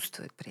себя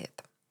чувствует при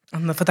этом. А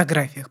на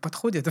фотографиях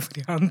подходит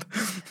вариант.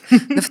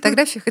 На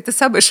фотографиях это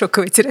самая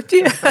шоковая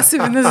терапия,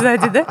 особенно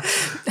сзади, да?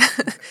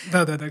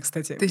 Да-да-да,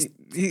 кстати. То есть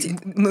И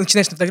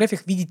начинаешь на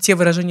фотографиях видеть те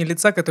выражения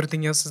лица, которые ты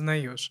не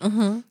осознаешь. Мгм,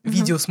 мгм.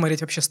 Видео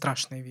смотреть вообще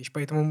страшная вещь,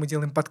 поэтому мы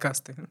делаем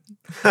подкасты.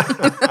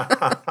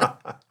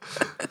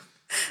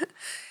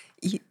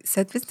 И,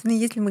 соответственно,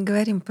 если мы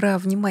говорим про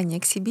внимание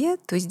к себе,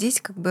 то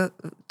здесь как бы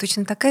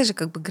точно такая же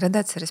как бы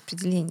градация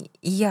распределений.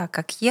 И я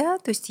как я,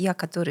 то есть я,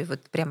 который вот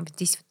прямо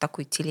здесь вот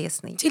такой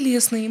телесный.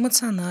 Телесный, Я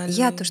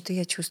эмоциональный. то, что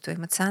я чувствую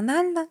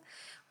эмоционально,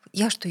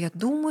 я, что я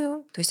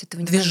думаю, то есть это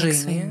внимание к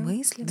своим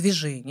мыслям.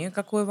 Движение,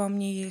 какое во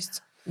мне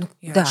есть. Ну,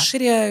 Я да,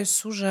 расширяюсь, как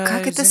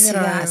сужаюсь, это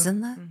замираю.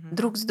 связано Мгм.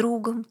 друг с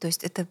другом, то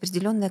есть это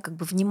определенное как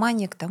бы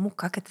внимание к тому,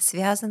 как это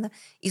связано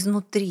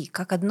изнутри,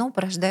 как одно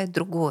порождает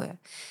другое.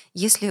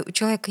 Если у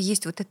человека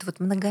есть вот эта вот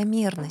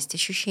многомерность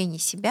ощущений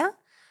себя,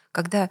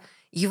 когда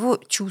его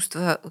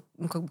чувство,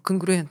 ну, как бы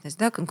конгруентность,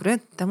 да,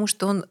 конгруентно тому,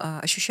 что он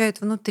ощущает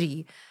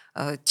внутри,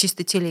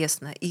 чисто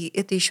телесно, и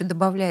это еще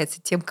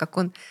добавляется тем, как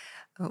он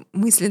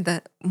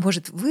мысленно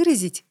может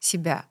выразить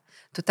себя,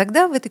 то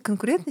тогда в этой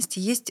конкурентности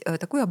есть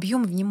такой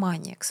объем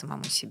внимания к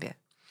самому себе.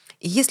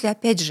 И если,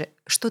 опять же,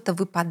 что-то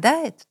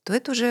выпадает, то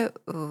это уже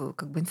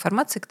как бы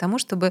информация к тому,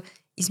 чтобы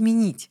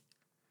изменить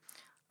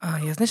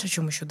Я знаешь, о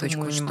чем еще точку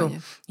думаю? Что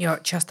внимания. я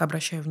часто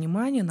обращаю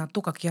внимание на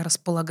то, как я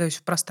располагаюсь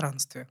в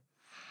пространстве.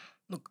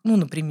 Ну,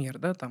 например,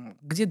 да, там,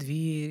 где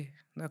дверь,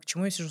 да, к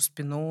чему я сижу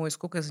спиной,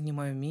 сколько я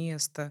занимаю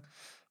места.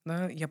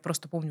 Да. Я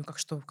просто помню,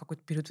 что в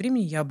какой-то период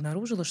времени я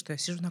обнаружила, что я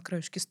сижу на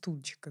краешке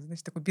стульчика.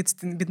 Знаете, такой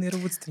бедный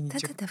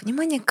родственничек. Да-да-да,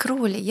 внимание к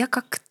роли. Я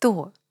как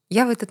кто?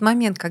 Я в этот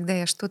момент, когда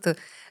я что-то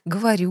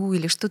говорю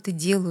или что-то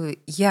делаю,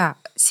 я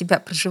себя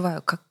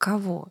проживаю как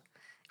кого?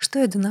 Что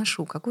я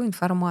доношу, какую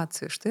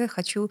информацию, что я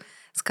хочу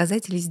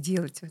сказать или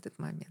сделать в этот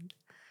момент.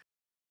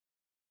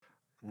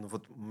 Ну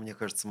вот, мне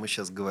кажется, мы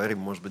сейчас говорим,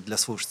 может быть, для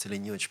слушателей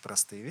не очень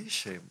простые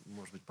вещи,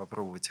 может быть,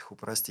 попробовать их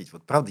упростить.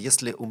 Вот правда,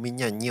 если у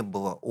меня не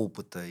было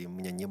опыта, и у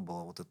меня не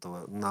было вот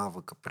этого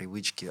навыка,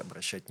 привычки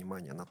обращать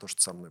внимание на то,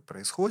 что со мной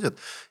происходит,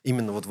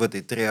 именно вот в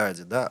этой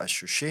триаде, да,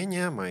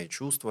 ощущения, мои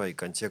чувства и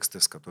контексты,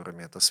 с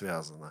которыми это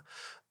связано,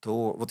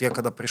 то вот я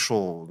когда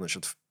пришел,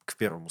 значит, к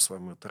первому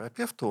своему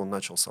терапевту, он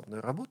начал со мной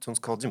работать, он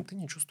сказал: Дим, ты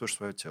не чувствуешь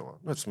свое тело.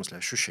 Ну, это в смысле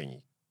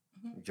ощущений.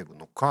 Я говорю,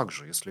 ну как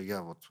же, если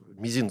я вот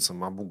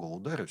мизинцем об угол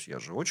ударюсь, я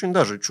же очень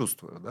даже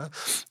чувствую, да.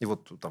 И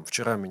вот там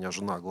вчера меня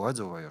жена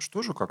гладила, я же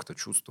тоже как-то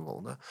чувствовал,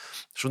 да.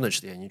 Что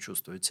значит я не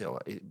чувствую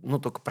тело? Ну,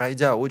 только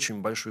пройдя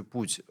очень большой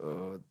путь,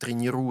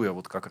 тренируя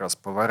вот как раз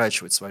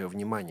поворачивать свое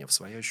внимание в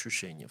свои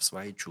ощущения, в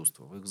свои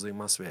чувства, в их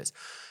взаимосвязь,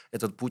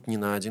 этот путь не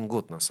на 1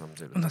 год, на самом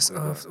деле, У нас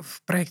такой, да.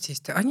 в проекте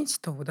есть Аня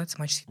Титова, да,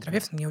 соматический Мгм.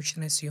 терапевт. Мне очень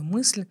нравится ее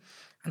мысль.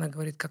 Она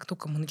говорит, как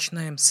только мы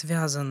начинаем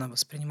связанно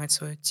воспринимать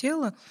свое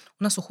тело,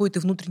 у нас уходят и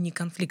внутренние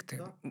конфликты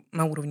Да,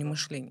 на уровне да,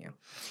 мышления. да.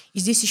 И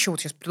здесь еще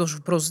вот сейчас тоже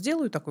вопрос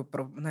сделаю такой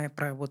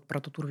вот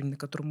про тот уровень, на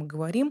котором мы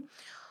говорим.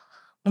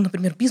 Ну,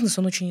 например, бизнес,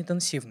 он очень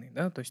интенсивный,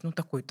 да, то есть, ну,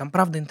 такой, там,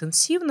 правда,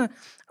 интенсивно.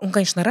 Он,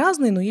 конечно,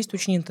 разный, но есть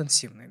очень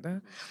интенсивный,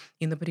 да.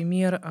 И,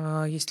 например,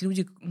 есть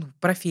люди, ну,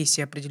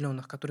 профессий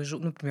определенных, которые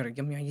живут, например,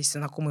 у меня есть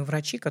знакомые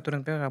врачи, которые,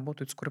 например,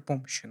 работают в скорой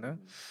помощи, да,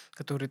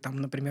 которые там,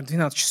 например,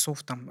 12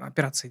 часов там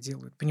операции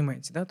делают,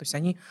 понимаете, да, то есть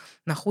они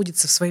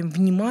находятся своим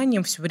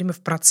вниманием все время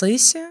в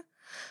процессе,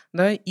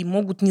 да, и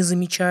могут не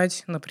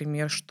замечать,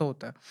 например,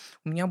 что-то.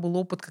 У меня был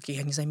опыт, как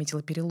я не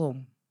заметила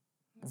перелом.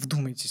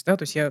 Вдумайтесь, да,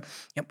 то есть я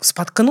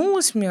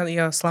споткнулась,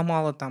 я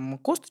сломала там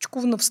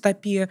косточку в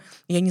стопе,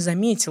 я не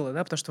заметила,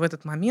 да, потому что в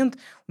этот момент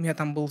у меня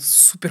там был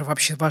супер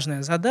вообще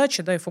важная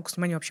задача, да, и фокус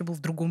внимания вообще был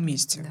в другом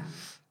месте. Да.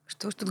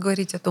 Что ж тут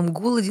говорить о том,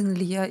 голоден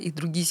ли я и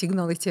другие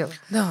сигналы тела.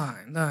 Да,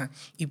 да.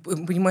 И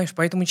понимаешь,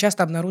 поэтому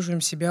часто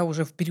обнаруживаем себя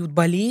уже в период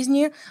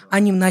болезни, а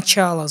не в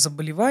начало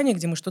заболевания,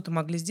 где мы что-то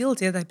могли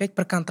сделать. И это опять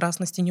про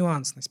контрастность и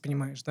нюансность,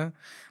 понимаешь, да?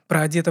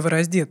 Про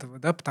одетого-раздетого,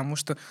 да? Потому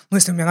что, ну,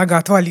 если у меня нога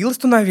отвалилась,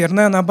 то,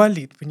 наверное, она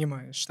болит,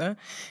 понимаешь, да?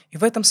 И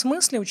в этом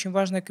смысле очень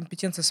важная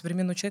компетенция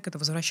современного человека — это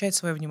возвращать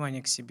свое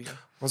внимание к себе.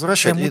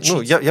 Возвращать. Прям Ну,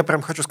 учить. я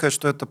прям хочу сказать,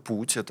 что это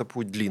путь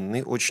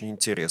длинный, очень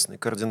интересный,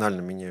 кардинально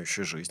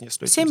меняющий жизнь,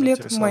 если этим 7 лет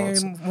заинтересоваться.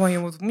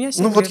 у меня Ну,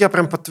 7 вот лет, я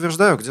прям да.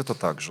 подтверждаю, где-то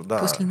так же, да.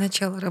 После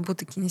начала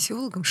работы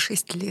кинесиологом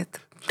 6 лет,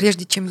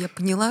 прежде чем я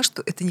поняла,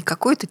 что это не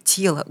какое-то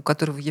тело, у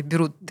которого я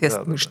беру тест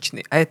Да-да-да.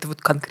 мышечный, а это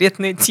вот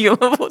конкретное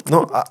тело. Вот.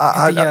 Ну,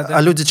 Это я,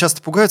 да. люди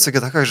часто пугаются и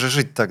говорят, а как же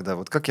жить тогда?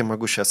 Вот как я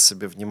могу сейчас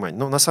себе внимание?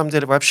 Ну, на самом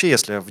деле, вообще,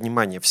 если я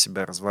внимание в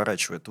себя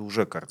разворачиваю, это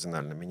уже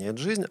кардинально меняет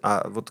жизнь.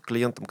 А вот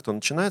клиентам, кто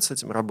начинает с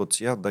этим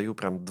работать, я даю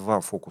прям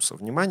 2 фокуса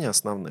внимания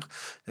основных.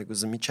 Я говорю,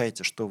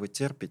 замечайте, что вы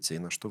терпите и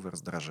на что вы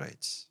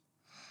раздражаетесь.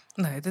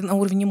 Да, это на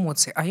уровне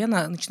эмоций. А я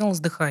начинала с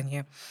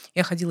дыхания.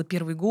 Я ходила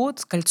первый год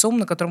с кольцом,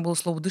 на котором было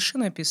слово «дыши»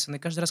 написано. И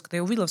каждый раз, когда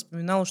я увидела,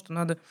 вспоминала, что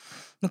надо,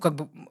 ну, как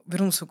бы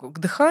вернуться к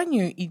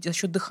дыханию. И за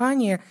счет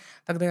дыхания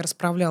тогда я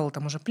расправляла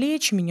там уже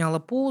плечи, меняла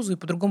позу и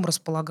по-другому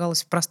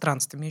располагалась в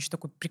пространстве. У меня еще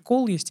такой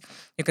прикол есть.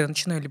 Я когда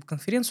начинаю либо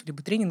конференцию,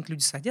 либо тренинг,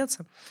 люди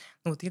садятся.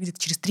 Ну, вот я где-то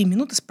через 3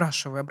 минуты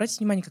спрашиваю: обратите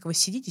внимание, как вы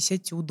сидите,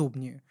 сядьте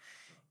удобнее.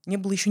 Не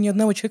было еще ни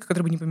одного человека,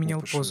 который бы не Не поменял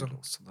позу.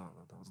 пошевелился, да.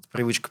 Вот эта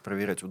привычка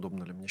проверять,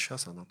 удобно ли мне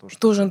сейчас, она тоже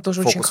такая, Тоже, это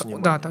тоже очень, фокус да,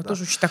 внимания, да.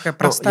 тоже очень такая Но я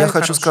простая, хочу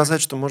хорошая.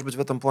 сказать, что, может быть,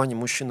 в этом плане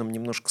мужчинам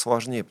немножко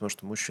сложнее, потому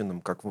что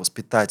мужчинам как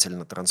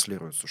воспитательно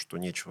транслируется, что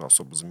нечего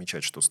особо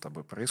замечать, что с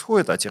тобой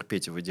происходит, а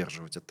терпеть и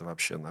выдерживать — это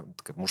вообще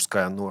такая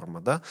мужская норма,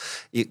 да.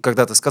 И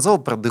когда ты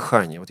сказал про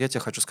дыхание, вот я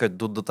тебе хочу сказать,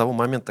 до того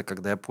момента,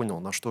 когда я понял,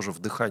 на что же в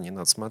дыхании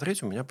надо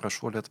смотреть, у меня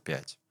прошло лет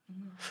 5.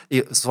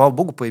 И, слава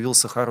богу,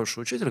 появился хороший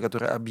учитель,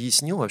 который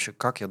объяснил вообще,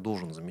 как я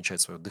должен замечать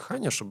свое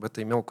дыхание, чтобы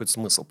это имело какой-то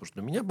смысл. Потому что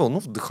для меня было, ну,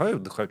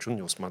 вдыхаю, что на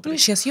него Ну, смотреть.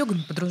 видишь, я с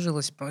йогами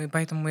подружилась, и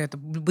поэтому это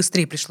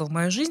быстрее пришло в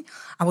мою жизнь.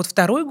 А вот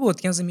второй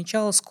год я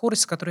замечала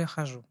скорость, с которой я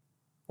хожу.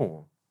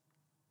 О,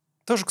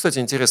 тоже, кстати,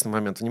 интересный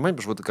момент внимания,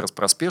 потому что вот как раз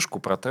про спешку,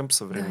 про темп Да, это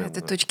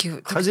современную.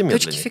 точки, Ходи точки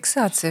медленнее.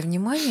 фиксации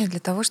внимания для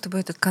того, чтобы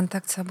этот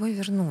контакт с собой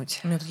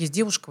вернуть. У меня тут есть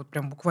девушка, вот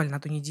прям буквально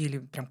на той неделе,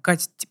 прям,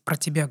 Катя, про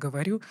тебя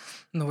говорю,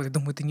 ну вот, я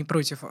думаю, ты не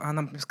против.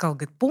 Она мне сказала,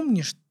 говорит,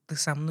 помнишь, ты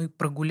со мной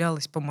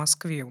прогулялась по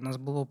Москве, у нас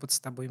был опыт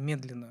с тобой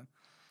медленно.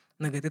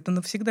 Она говорит, это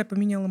навсегда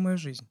поменяло мою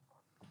жизнь.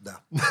 Да.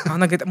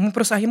 Она говорит,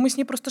 мы с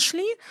ней просто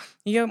шли,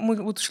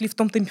 мы вот шли в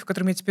том темпе, в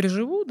котором я теперь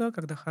живу, да,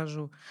 когда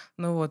хожу.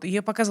 Ну вот, и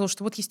я показывала,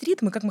 что вот есть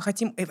ритм, и как мы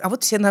хотим, а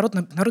вот все народ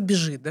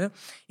бежит, да,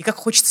 и как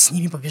хочется с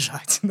ними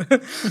побежать, да.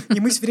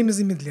 И мы все время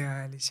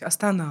замедлялись,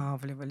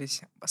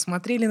 останавливались,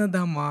 смотрели на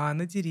дома,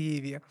 на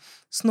деревья,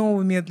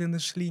 снова медленно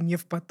шли, не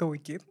в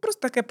потоке.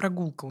 Просто такая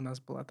прогулка у нас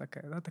была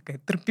такая, да, такая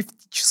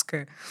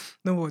терапевтическая.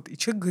 Ну вот, и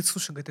человек говорит,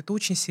 слушай, говорит, это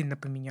очень сильно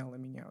поменяло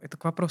меня. Это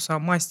к вопросу о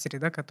мастере,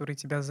 да, который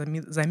тебя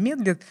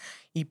замедлит.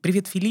 И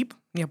привет, Филипп.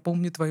 Я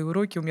помню твои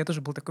уроки. У меня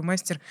тоже был такой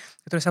мастер,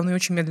 который со мной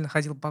очень медленно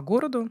ходил по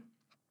городу.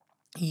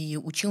 И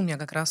учил меня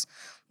как раз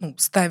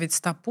ставить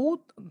стопу.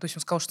 То есть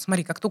он сказал, что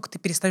смотри, как только ты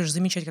перестаешь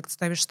замечать, как ты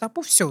ставишь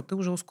стопу, все, ты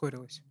уже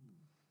ускорилась.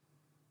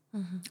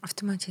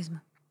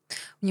 Автоматизм.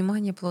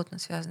 Внимание плотно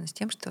связано с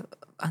тем, что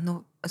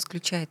оно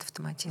исключает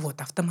автоматизм. Вот,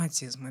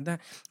 автоматизмы,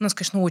 да. У нас,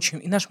 конечно,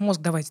 очень... И наш мозг,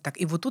 давайте так,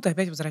 и вот тут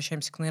опять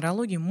возвращаемся к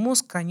нейрологии.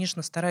 Мозг,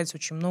 конечно, старается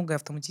очень многое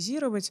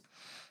автоматизировать.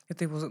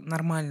 Это его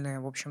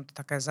нормальная, в общем-то,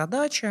 такая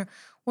задача.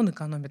 Он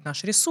экономит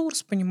наш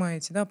ресурс,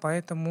 понимаете, да,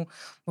 поэтому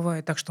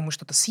бывает так, что мы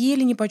что-то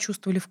съели, не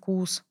почувствовали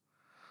вкус.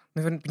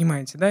 Наверное,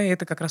 понимаете, да? И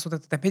это как раз вот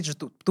этот, опять же,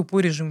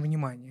 тупой режим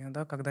внимания,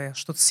 да, когда я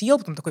что-то съел,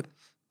 потом такой,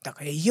 так,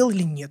 а я ел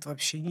или нет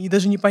вообще? И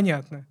даже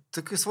непонятно.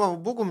 Так и слава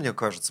богу, мне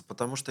кажется,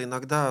 потому что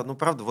иногда, ну,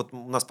 правда, вот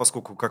у нас,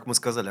 поскольку, как мы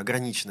сказали,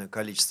 ограниченное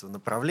количество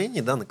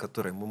направлений, да, на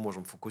которые мы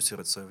можем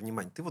фокусировать свое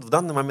внимание, ты вот в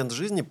данный момент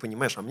жизни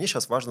понимаешь, а мне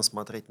сейчас важно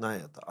смотреть на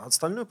это, а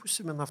остальное пусть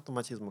себе на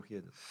автоматизмах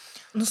едет.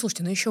 Ну,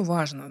 слушайте, еще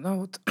важно, да,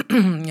 вот у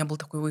меня был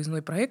такой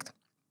выездной проект,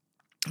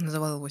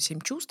 называл его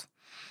 «Семь чувств».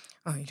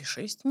 Или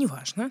 6,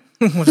 неважно.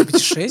 Может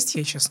быть, и 6,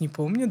 я сейчас не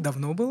помню,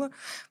 давно было.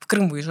 В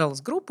Крым выезжала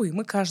с группой, и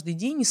мы каждый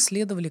день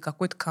исследовали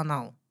какой-то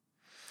канал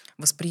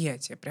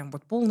восприятия. Прям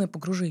вот полное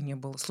погружение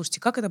было.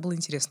 Слушайте, как это было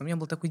интересно. У меня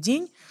был такой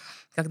день,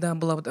 когда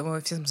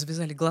всем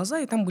завязали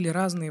глаза, и там были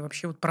разные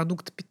вообще вот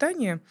продукты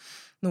питания.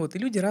 Ну вот, и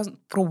люди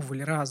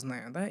пробовали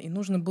разное, да, и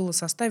нужно было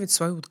составить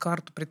свою вот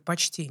карту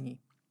предпочтений.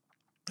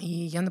 И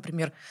я,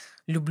 например,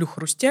 люблю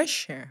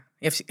хрустящее.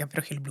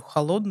 Во-первых, я люблю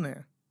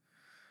холодное,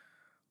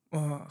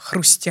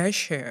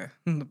 хрустящее,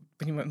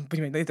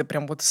 понимаете, да, это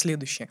прям вот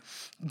следующее.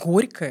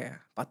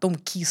 Горькое, потом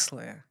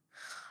кислое.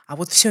 А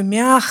вот все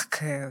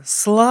мягкое,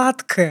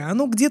 сладкое,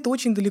 оно где-то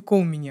очень далеко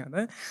у меня,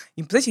 да.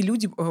 И, знаете,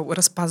 люди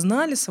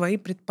распознали свои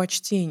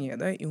предпочтения,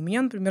 да. И у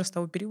меня, например, с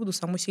того периода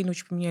самые сильно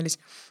очень поменялись,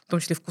 в том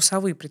числе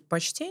вкусовые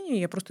предпочтения.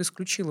 Я просто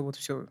исключила вот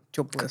все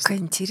теплое, Какая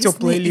теплое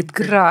интересная и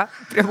липкое. игра.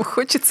 Прямо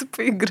хочется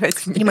поиграть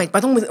в нее. Понимаете,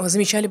 потом мы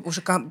замечали,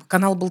 уже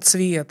канал был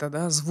цвета,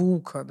 да,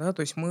 звука, да,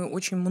 то есть мы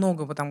очень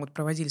много вот там вот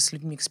проводили с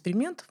людьми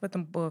экспериментов в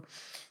этом.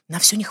 На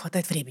все не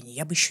хватает времени.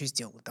 Я бы еще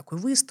сделала такой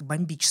выезд,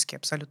 бомбический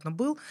абсолютно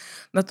был.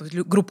 Да, то есть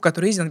группа,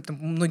 которая ездила, там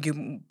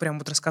многие прям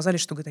вот рассказали,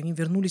 что, говорит, они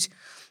вернулись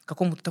к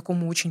какому-то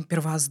такому очень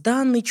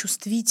первозданной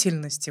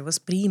чувствительности,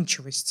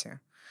 восприимчивости.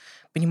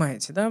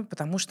 Понимаете, да?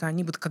 Потому что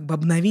они вот как бы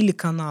обновили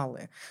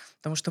каналы.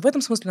 Потому что в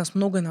этом смысле у нас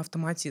многое на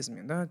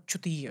автоматизме, да. Что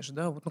ты ешь,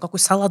 да? Вот, какой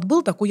салат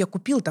был, такой я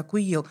купил,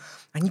 такой ел.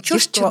 А ничего,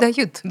 Ешь, что что...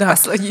 дают. Да.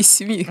 Послание из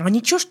семьи. А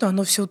ничего, что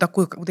оно все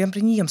такое... Вот я,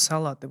 например, не ем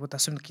салаты, вот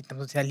особенно какие-то там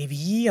вот эти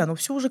оливье, оно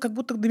все уже как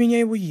будто до меня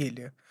его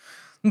ели.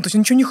 Ну, то есть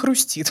ничего не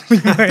хрустит,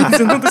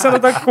 понимаете? Ну, то есть оно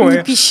Не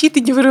такое. пищит и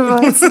не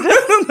вырывается.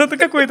 Ну, это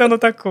какое-то оно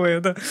такое,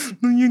 да.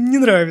 Ну, не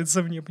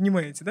нравится мне,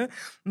 понимаете, да?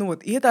 Ну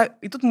вот, и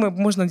тут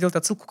можно делать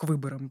отсылку к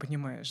выборам,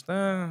 понимаешь,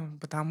 да?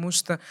 Потому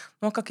что,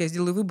 ну, а как я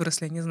сделаю выбор,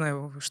 если я не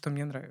знаю, что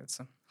мне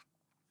нравится?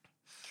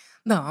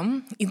 Да,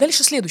 и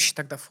дальше следующий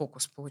тогда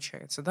фокус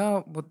получается,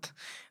 да, вот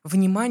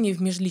внимание в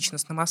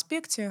межличностном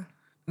аспекте.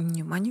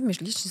 Внимание в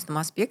межличностном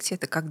аспекте —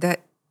 это когда,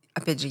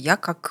 опять же, я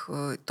как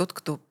тот,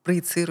 кто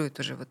проецирует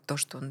уже вот то,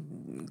 что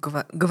он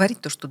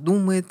говорит, то, что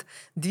думает,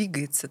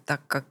 двигается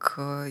так, как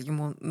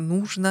ему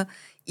нужно,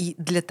 и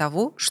для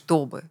того,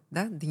 чтобы,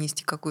 да,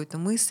 донести какую-то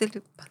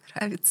мысль,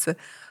 понравиться,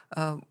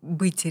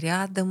 быть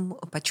рядом,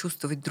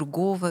 почувствовать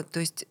другого.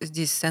 То есть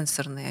здесь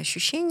сенсорные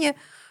ощущения,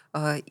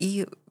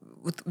 и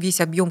вот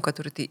весь объем,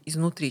 который ты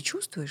изнутри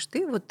чувствуешь,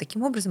 ты вот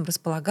таким образом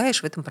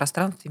располагаешь в этом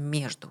пространстве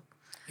между.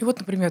 И вот,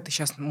 например,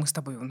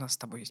 у нас с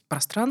тобой есть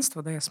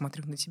пространство, да, я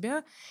смотрю на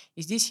тебя,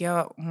 и здесь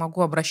я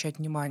могу обращать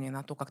внимание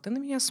на то, как ты на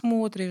меня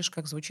смотришь,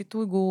 как звучит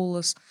твой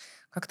голос,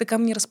 как ты ко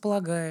мне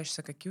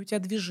располагаешься, какие у тебя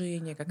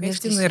движения, какая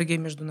есть Межличностное энергия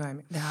между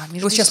нами. Да, И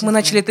вот сейчас мы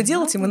начали это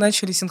делать, и мы внимание.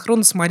 начали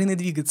синхронно с Мариной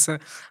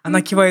двигаться. Она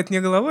Мгм. кивает мне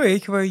головой, а я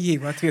киваю ей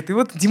в ответ. И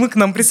вот Дима к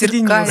нам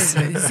присоединился.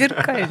 Зеркально,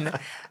 зеркально.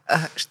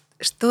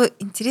 Что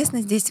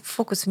интересно, здесь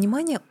фокус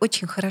внимания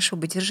очень хорошо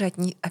бы держать,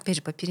 опять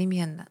же,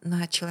 попеременно,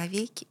 на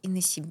человеке и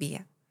на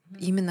себе.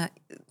 Именно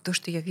то,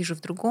 что я вижу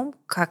в другом,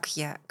 как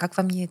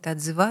во мне это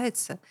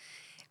отзывается,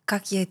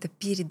 как я это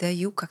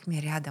передаю, как мне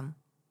рядом.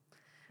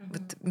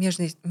 Вот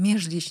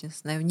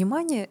межличностное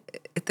внимание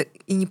 — это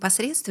и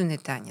непосредственный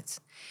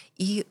танец,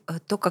 и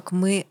то, как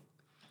мы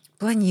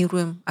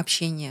планируем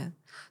общение,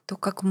 то,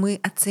 как мы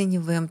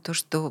оцениваем то,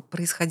 что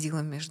происходило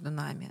между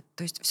нами.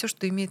 То есть все,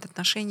 что имеет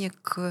отношение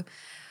к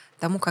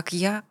тому, как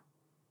я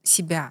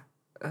себя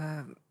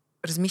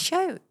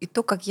размещаю, и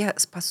то, как я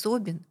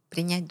способен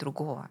принять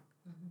другого.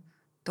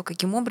 То,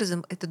 каким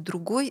образом этот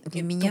другой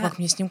для И то, меня как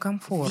мне с ним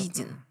комфортно,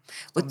 виден.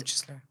 в том Вот,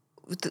 числе.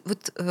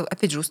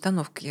 опять же,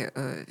 установки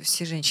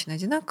все женщины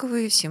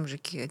одинаковые, все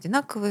мужики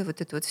одинаковые, вот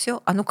это вот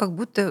все, оно как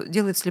будто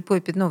делает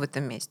слепое пятно в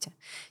этом месте.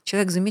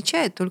 Человек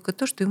замечает только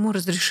то, что ему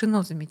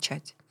разрешено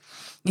замечать.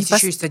 Здесь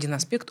еще есть один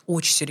аспект,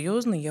 очень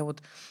серьезный. Я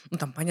вот, ну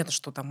там понятно,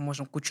 что там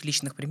можем кучу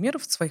личных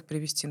примеров своих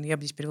привести, но я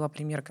бы здесь привела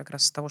пример как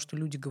раз из того, что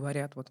люди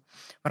говорят вот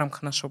в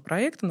рамках нашего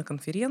проекта на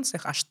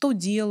конференциях, а что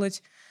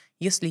делать,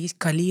 если есть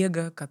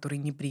коллега, который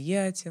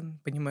неприятен,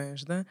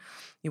 понимаешь, да?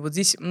 И вот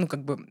здесь,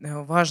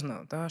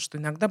 важно, да, что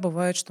иногда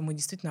бывает, что мы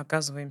действительно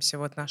оказываемся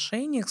в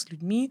отношениях с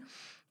людьми,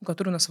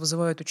 которые у нас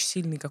вызывают очень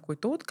сильный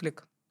какой-то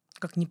отклик,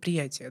 как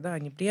неприятие, да, а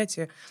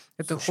неприятие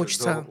это Слушай,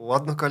 да хочется.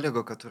 ладно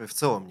коллега, который в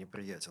целом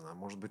неприятен, а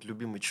может быть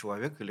любимый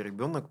человек или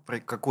ребенок,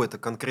 какое-то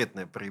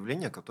конкретное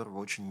проявление которого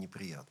очень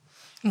неприятно.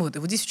 Вот, и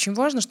вот здесь очень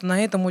важно, что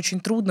на этом очень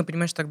трудно,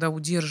 понимаешь, тогда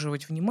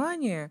удерживать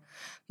внимание.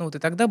 Ну вот, и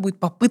тогда будет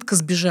попытка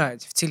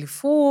сбежать в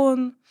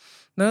телефон,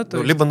 да, то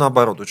Ну, есть. либо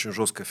наоборот, очень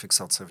жесткая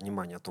фиксация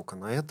внимания только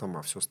на этом,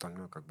 а все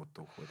остальное как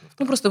будто уходит на Ну,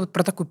 второй просто план. вот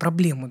про такую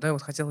проблему, да,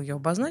 вот хотела ее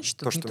обозначить.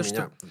 То, Тут не что то, что,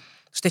 меня...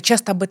 что я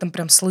часто об этом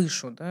прям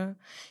слышу, да.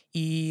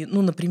 И,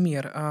 ну,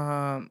 например,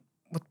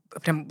 вот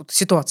прям вот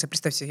ситуация,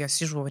 представь себе, я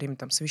сижу во время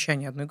там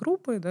совещания одной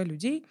группы, да,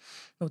 людей,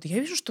 вот, и я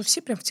вижу, что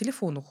все прям в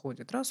телефон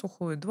уходят. Раз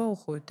уходит, два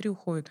уходит, три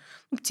уходит.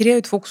 Ну,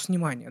 теряют фокус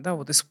внимания, да,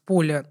 вот из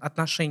поля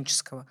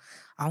отношенческого.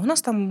 А у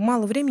нас там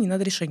мало времени,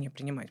 надо решение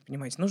принимать,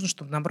 понимаете. Нужно,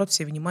 чтобы, наоборот,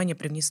 все внимание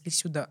привнесли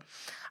сюда.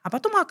 А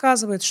потом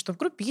оказывается, что в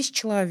группе есть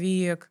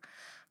человек,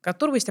 у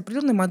которого есть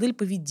определенная модель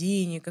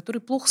поведения,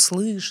 который плохо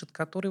слышит,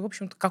 который, в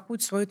общем-то,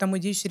 какую-то свою там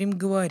идею все время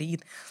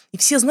говорит. И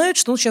все знают,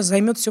 что он сейчас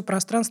займет все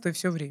пространство и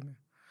все время.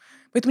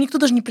 Поэтому никто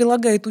даже не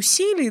прилагает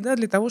усилий, да,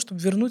 для того,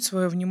 чтобы вернуть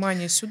свое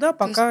внимание сюда,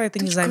 То есть пока это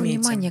не точка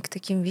заметим. внимания к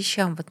таким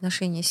вещам в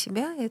отношении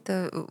себя —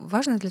 это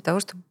важно для того,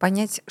 чтобы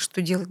понять,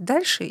 что делать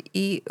дальше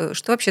и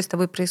что вообще с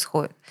тобой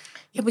происходит.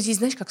 Я бы здесь,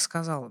 знаешь, как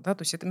сказала, да,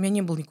 то есть это у меня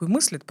не было никакой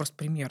мысли, это просто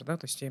пример, да,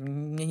 то есть у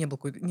меня не было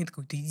нет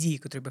какой-то идеи,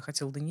 которую бы я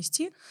хотела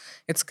донести.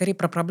 Это скорее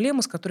про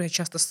проблемы, с которой я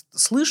часто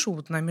слышу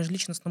вот на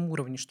межличностном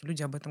уровне, что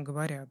люди об этом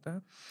говорят,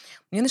 да.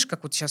 Мне, знаешь,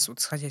 как вот сейчас,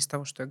 вот исходя из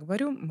того, что я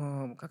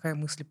говорю, какая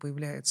мысль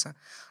появляется,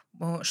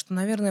 что,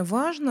 наверное,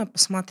 важно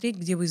посмотреть,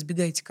 где вы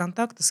избегаете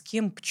контакта, с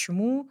кем,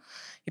 почему,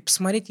 и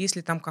посмотреть, есть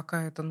ли там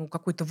какая-то, ну,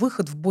 какой-то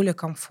выход в более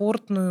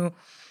комфортную Вот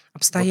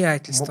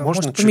обстоятельства,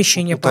 можно может, чуть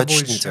помещение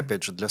уточнить, побольше.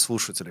 опять же, для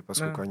слушателей,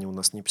 поскольку Да. они у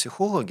нас не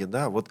психологи,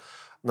 да, вот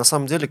на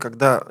самом деле,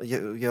 когда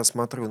я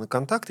смотрю на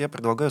контакт, я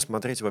предлагаю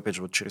смотреть, опять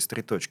же, вот через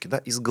три точки, да,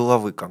 из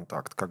головы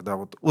контакт, когда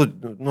вот, ой,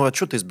 ну а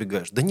что ты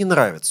избегаешь? Да не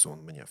нравится он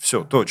мне,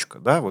 все, точка,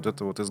 да, вот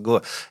это вот из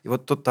головы. И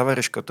вот тот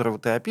товарищ, которого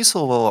ты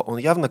описывала, он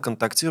явно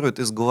контактирует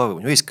из головы. У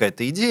него есть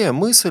какая-то идея,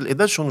 мысль, и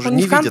дальше он уже Он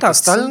не не в видит контакте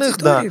с остальных,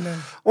 да, аудиторией,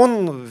 да.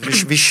 он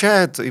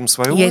вещает им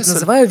свою Я это мысль.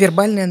 называю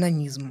вербальный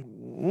анонизм.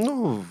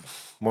 Ну,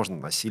 можно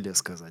насилие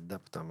сказать, да,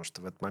 потому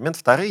что в этот момент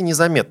вторые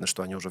незаметны,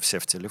 что они уже все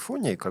в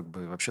телефоне, и как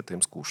бы вообще-то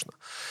им скучно.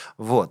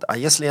 Вот. А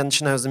если я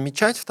начинаю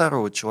замечать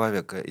второго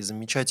человека и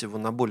замечать его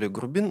на более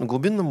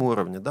глубинном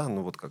уровне, да,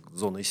 ну вот как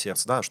зоной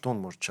сердца, да, что он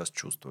может сейчас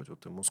чувствовать?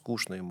 Вот ему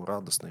скучно, ему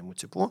радостно, ему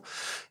тепло.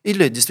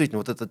 Или действительно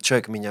вот этот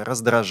человек меня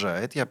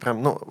раздражает, я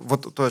прям, ну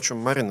вот то, о чем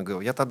Марина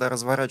говорила, я тогда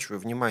разворачиваю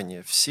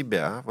внимание в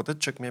себя, вот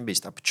этот человек меня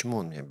бесит, а почему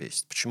он меня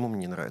бесит, почему мне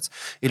не нравится?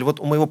 Или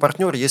вот у моего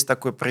партнера есть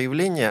такое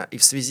проявление, и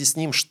в связи с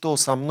ним что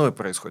со мной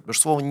происходит? Потому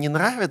что слово «не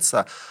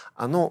нравится»,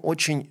 оно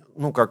очень,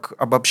 ну, как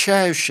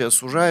обобщающее,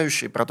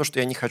 сужающее, про то, что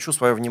я не хочу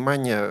свое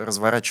внимание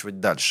разворачивать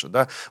дальше,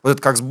 да. Вот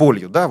это как с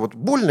болью, да, вот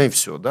больно и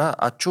все, да,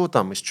 а что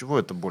там, из чего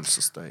эта боль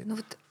состоит? Ну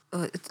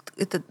вот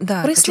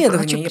да, Про хочу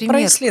исследование, про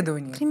пример,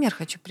 исследование. пример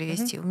хочу Мгм.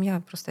 привести. У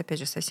меня просто, опять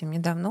же, совсем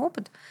недавно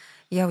опыт.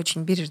 Я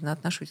очень бережно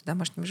отношусь к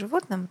домашним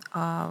животным,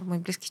 а мой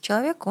близкий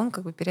человек, он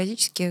как бы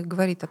периодически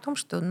говорит о том,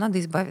 что надо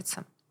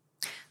избавиться.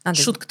 Надо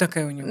изб- Шутка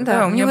такая у него, Да,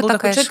 да. У у меня него был такой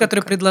такая человек, который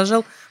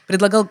шутка.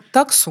 предлагал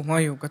таксу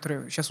мою,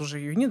 которая сейчас уже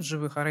ее нет в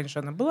живых, а раньше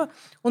она была,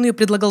 он ее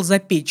предлагал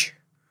запечь.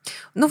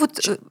 Ну вот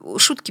Ч-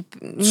 шутки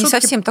не Шутки.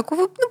 совсем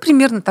такого, ну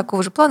примерно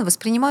такого же плана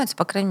воспринимаются,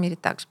 по крайней мере,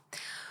 так же.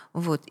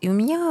 Вот. И у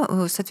меня,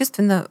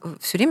 соответственно,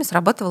 все время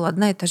срабатывала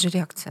одна и та же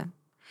реакция.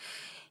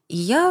 И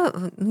я,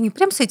 ну, не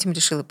прям с этим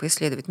решила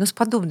поисследовать, но с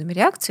подобными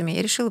реакциями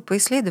я решила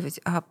поисследовать,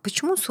 а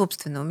почему,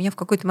 собственно, у меня в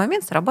какой-то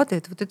момент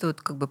срабатывает вот это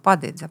вот, как бы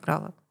падает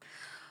забрало.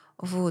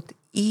 Вот.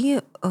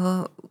 И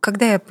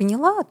когда я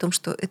поняла о том,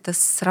 что это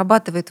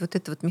срабатывает вот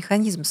этот вот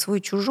механизм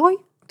свой-чужой,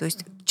 то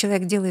есть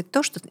человек делает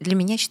то, что для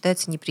меня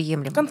считается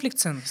неприемлемым. Конфликт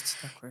ценностей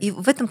такой. И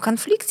в этом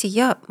конфликте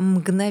я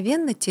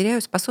мгновенно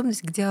теряю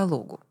способность к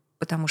диалогу.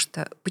 Потому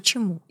что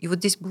почему? И вот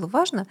здесь было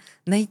важно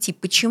найти,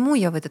 почему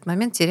я в этот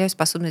момент теряю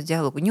способность к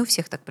диалогу. Не у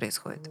всех так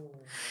происходит.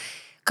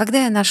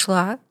 Когда я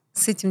нашла,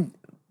 с этим,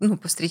 ну,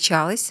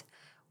 повстречалась,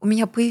 у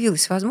меня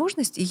появилась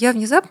возможность, и я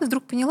внезапно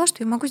вдруг поняла,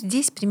 что я могу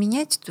здесь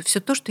применять все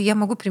то, что я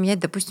могу применять,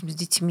 допустим, с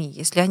детьми.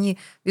 Если они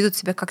ведут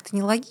себя как-то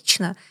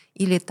нелогично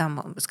или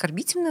там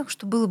оскорбительно,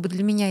 что было бы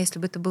для меня, если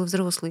бы это был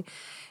взрослый,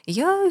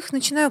 я их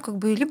начинаю как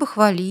бы либо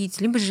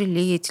хвалить, либо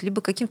жалеть, либо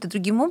каким-то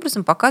другим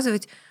образом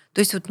показывать. То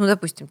есть вот, ну,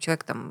 допустим,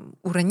 человек там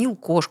уронил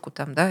кошку,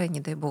 там, да,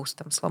 не дай бог,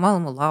 там, сломал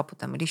ему лапу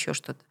там, или еще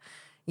что-то.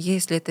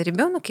 Если это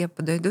ребенок, я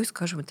подойду и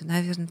скажу: это,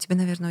 наверное, тебе,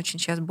 наверное, очень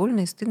сейчас больно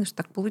и стыдно, что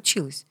так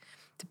получилось.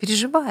 Ты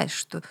переживаешь,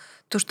 что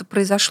то, что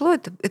произошло,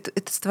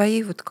 это с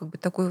твоей вот как бы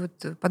такой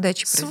вот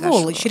подачи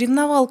Сволочь, произошло.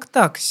 ревновал к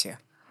таксе.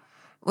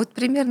 Вот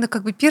примерно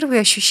как бы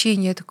первые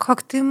ощущения — это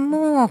как ты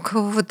мог,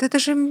 вот это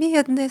же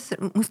медное.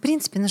 Мы, в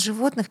принципе, на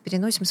животных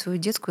переносим свою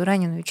детскую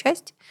раненую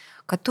часть,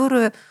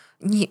 которую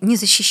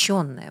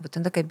незащищенная, вот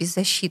она такая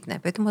беззащитная.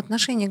 Поэтому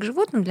отношение к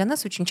животным для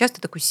нас очень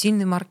часто такой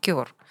сильный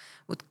маркер.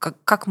 Вот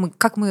как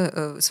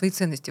мы свои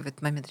ценности в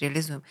этот момент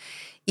реализуем.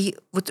 И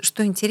вот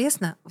что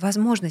интересно,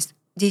 возможность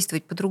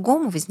действовать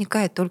по-другому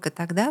возникает только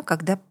тогда,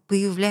 когда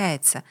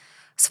появляется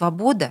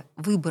свобода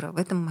выбора в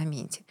этом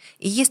моменте.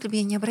 И если бы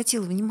я не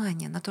обратила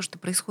внимания на то, что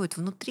происходит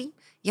внутри,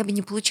 я бы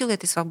не получила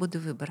этой свободы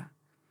выбора.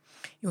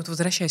 И вот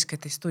возвращаясь к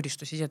этой истории,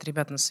 что сидят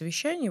ребята на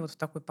совещании вот в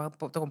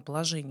таком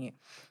положении,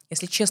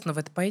 если честно в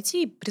это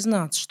пойти и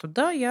признаться, что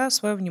да, я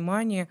свое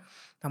внимание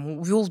там,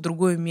 увел в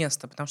другое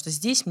место, потому что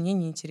здесь мне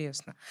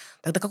неинтересно.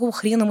 Тогда какого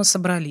хрена мы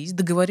собрались,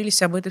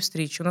 договорились об этой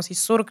встрече, у нас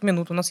есть 40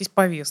 минут, у нас есть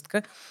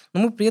повестка,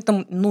 но мы при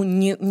этом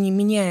не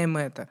меняем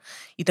это.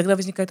 И тогда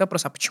возникает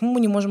вопрос, а почему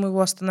мы не можем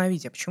его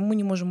остановить, а почему мы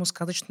не можем ему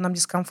сказать, что нам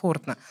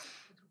дискомфортно?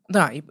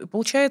 Да, и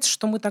получается,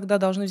 что мы тогда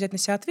должны взять на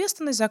себя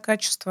ответственность за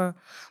качество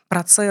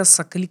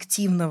процесса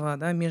коллективного,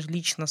 да,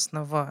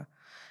 межличностного.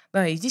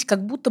 Да, и здесь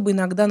как будто бы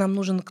иногда нам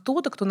нужен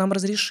кто-то, кто нам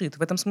разрешит.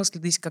 В этом смысле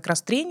здесь как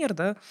раз тренер,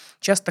 да,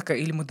 часто такая,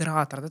 или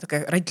модератор, да,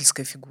 такая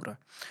родительская фигура,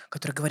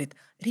 которая говорит: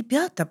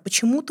 ребята,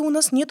 почему-то у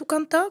нас нету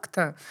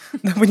контакта.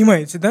 Да,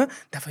 понимаете, да?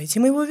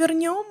 Давайте мы его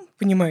вернем,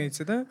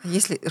 понимаете, да? А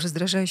если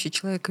раздражающий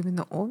человек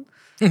именно он?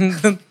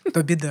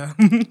 То беда,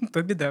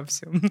 то беда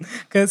все.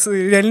 Кажется,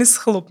 реальность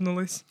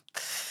схлопнулась.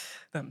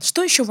 Да.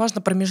 Что еще важно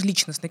про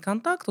межличностный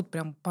контакт? Вот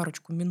прям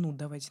парочку минут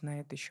давайте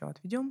на это еще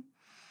отведем.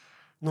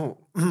 Ну,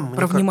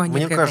 Про внимание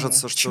мне к этому.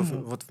 кажется, что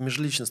Чему? вот в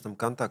межличностном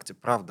контакте,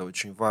 правда,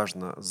 очень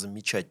важно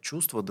замечать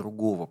чувства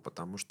другого,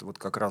 потому что вот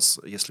как раз,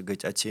 если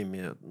говорить о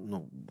теме,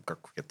 ну, как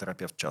я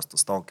терапевт часто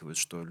сталкиваюсь,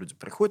 что люди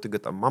приходят и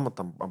говорят, а мама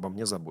там обо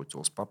мне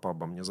заботилась, папа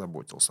обо мне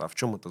заботился, а в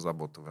чем эта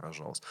забота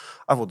выражалась?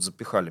 А вот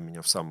запихали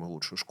меня в самую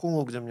лучшую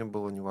школу, где мне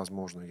было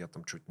невозможно, я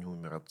там чуть не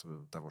умер от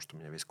того, что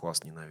меня весь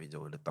класс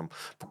ненавидел, или там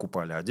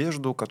покупали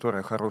одежду,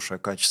 которая хорошая,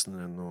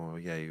 качественная, но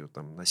я ее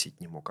там носить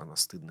не мог, она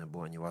стыдная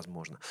была,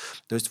 невозможно.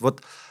 То есть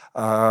вот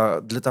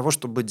для того,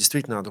 чтобы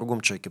действительно о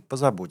другом человеке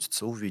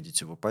позаботиться,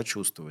 увидеть его,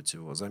 почувствовать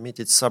его,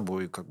 заметить с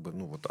собой, как бы,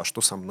 ну вот, а что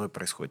со мной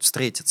происходит,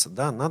 встретиться,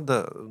 да,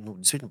 надо, ну,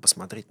 действительно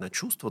посмотреть на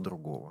чувства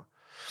другого.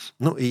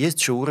 Ну, и есть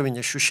еще уровень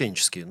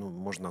ощущенческий, ну,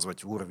 можно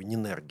назвать уровень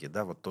энергии,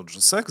 да, вот тот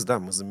же секс, да,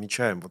 мы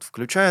замечаем, вот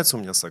включается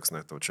у меня секс на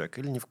этого человека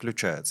или не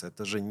включается.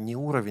 Это же не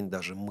уровень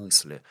даже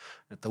мысли,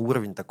 это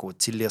уровень такого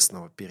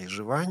телесного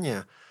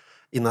переживания.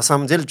 И на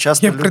самом деле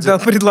часто Я люди...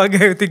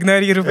 предлагаю это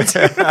игнорировать.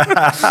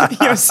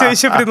 Я все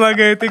еще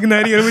предлагаю это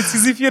игнорировать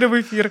из эфира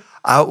в эфир.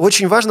 А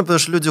очень важно, потому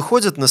что люди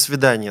ходят на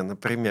свидание,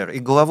 например, и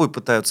головой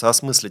пытаются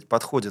осмыслить,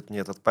 подходит мне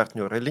этот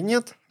партнер или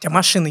нет. У тебя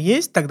машина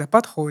есть, тогда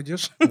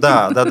подходишь.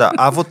 Да.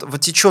 А вот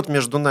течет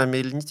между нами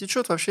или не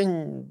течет, вообще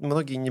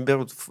многие не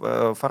берут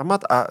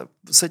формат, а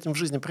с этим в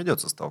жизни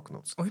придется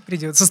столкнуться. Ой,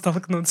 придется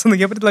столкнуться, но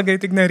я предлагаю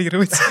это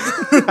игнорировать.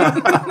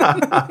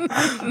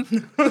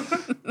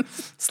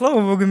 Слава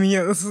богу,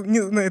 меня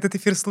на этот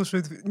эфир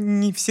слушают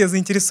не все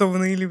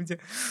заинтересованные люди.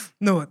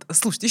 Ну вот,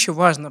 слушайте, еще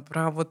важно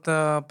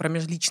про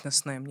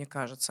межличностное, мне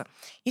кажется.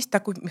 Есть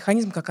такой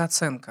механизм, как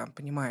оценка,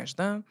 понимаешь,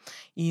 да?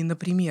 И,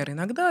 например,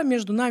 иногда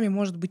между нами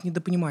может быть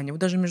недопонимание. Вот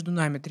даже между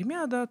нами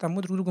тремя, да, там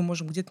мы друг друга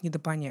можем где-то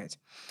недопонять.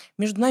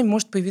 Между нами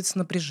может появиться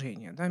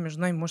напряжение, да,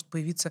 между нами может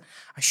появиться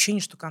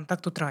ощущение, что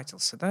контакт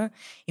утратился, да.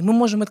 И мы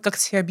можем это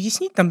как-то себе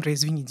объяснить, там, например,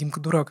 извини, Димка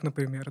дурак,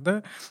 например,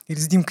 да, или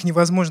с Димкой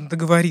невозможно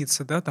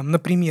договориться, да, там,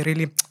 например,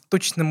 или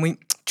точно мы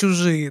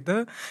чужие,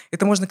 да.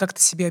 Это можно как-то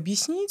себе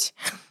объяснить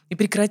и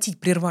прекратить,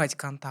 прервать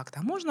контакт,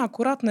 а можно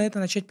аккуратно это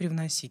начать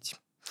привносить.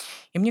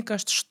 И мне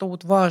кажется, что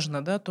вот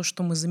важно, да, то,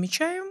 что мы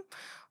замечаем,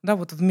 да,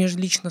 вот в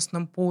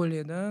межличностном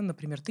поле, да,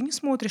 например, ты не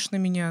смотришь на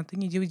меня, ты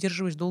не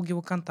выдерживаешь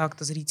долгого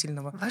контакта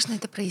зрительного. Важно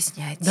это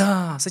прояснять.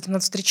 Да, с этим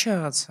надо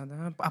встречаться,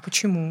 да. А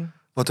почему?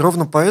 Вот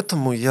ровно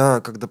поэтому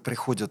я, когда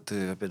приходят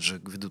и, опять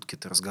же, ведут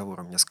какие-то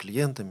разговоры у меня с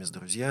клиентами, с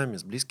друзьями,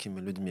 с близкими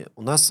людьми,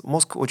 у нас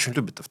мозг очень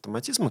любит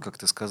автоматизмы, как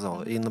ты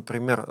сказала. И,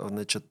 например,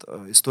 значит,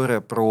 история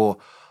про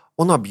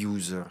он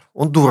абьюзер,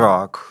 он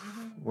дурак,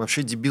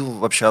 вообще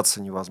дебил, общаться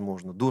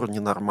невозможно, дура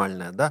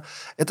ненормальная, да.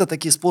 Это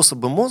такие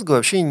способы мозга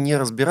вообще не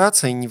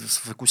разбираться и не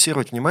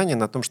сфокусировать внимание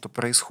на том, что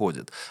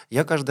происходит.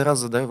 Я каждый раз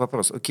задаю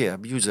вопрос, окей,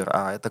 абьюзер,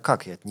 а это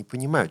как? Я это не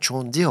понимаю, что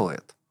он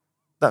делает?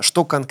 Да,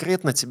 что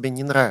конкретно тебе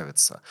не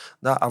нравится?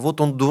 Да, а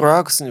вот он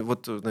дурак,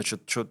 вот,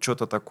 значит,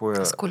 что-то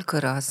такое. Сколько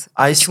раз?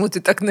 А Почему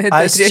ты так на это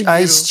а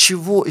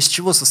отреагировал? из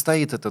чего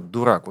состоит этот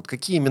дурак? Вот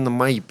какие именно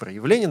мои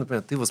проявления,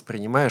 например, ты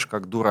воспринимаешь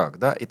как дурак,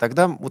 да? И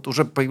тогда вот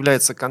уже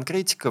появляется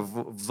конкретика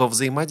во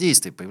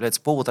взаимодействии, появляется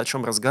повод, о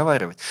чем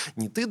разговаривать.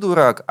 Не ты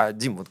дурак, а,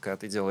 Дим, вот когда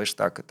ты делаешь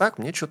так и так,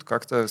 мне что-то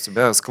как-то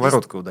себя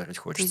сковородкой ударить То есть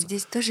хочется.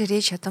 здесь тоже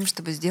речь о том,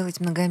 чтобы сделать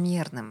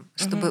многомерным,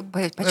 чтобы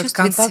почувствовать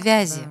Контакт,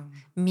 связи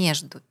да.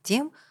 между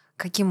тем,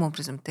 каким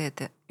образом ты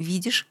это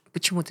видишь,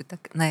 почему ты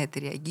так на это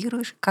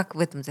реагируешь, как в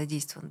этом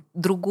задействован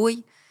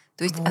другой.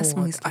 То есть о Вот.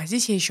 смысле. А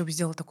здесь я еще бы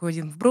сделала такой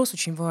один вброс,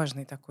 очень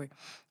важный такой.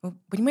 Вы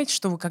понимаете,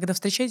 что вы, когда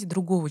встречаете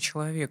другого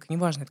человека,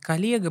 неважно, это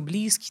коллега,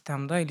 близкий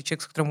там, да, или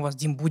человек, с которым у вас,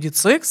 Дим, будет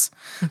секс,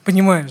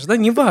 понимаешь, да,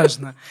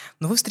 неважно.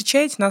 Но вы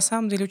встречаете, на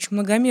самом деле, очень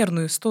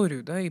многомерную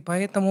историю, да, и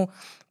поэтому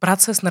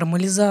процесс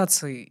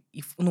нормализации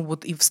и, ну,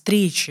 вот, и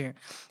встречи,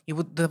 и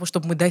вот для того,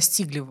 чтобы мы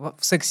достигли в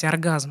сексе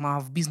оргазма, а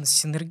в бизнесе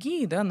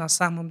синергии, да, на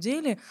самом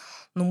деле,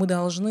 ну, мы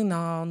должны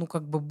ну,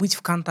 как бы быть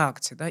в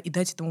контакте, да, и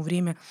дать этому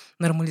время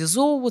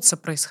нормализовываться,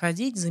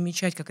 происходить,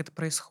 замечать, как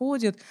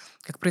происходит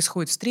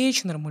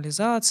встреча,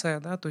 нормализация,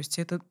 да, то есть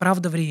это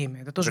правда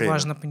время, это тоже Время.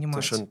 важно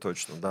понимать. Совершенно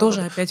точно. Да, да,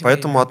 Тоже да. опять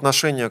Поэтому время.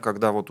 отношения,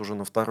 когда вот уже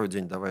на второй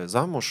день давай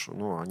замуж,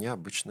 ну, они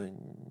обычно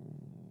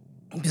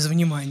Без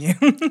внимания.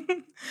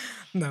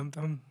 Да,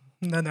 там,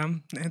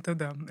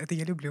 да, это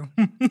я люблю.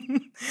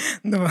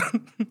 Да.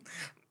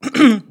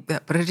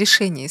 Да, про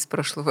решение из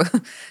прошлого,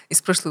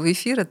 из прошлого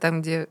эфира,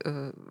 там, где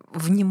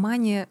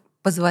внимание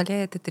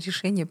позволяет это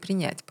решение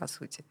принять, по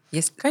сути.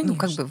 Если, ну,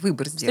 как бы Конечно.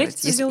 выбор сделать.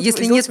 Встретиться,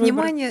 Если сделать нет выбор.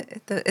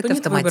 внимания, То это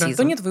нет выбора, то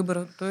автоматизм. нет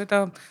выбора, то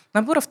это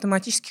набор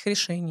автоматических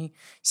решений.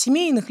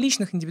 Семейных,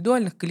 личных,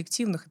 индивидуальных,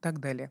 коллективных и так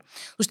далее.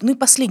 Слушайте, ну и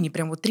последние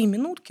прям вот 3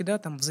 минутки, да,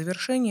 там в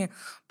завершение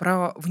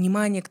про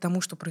внимание к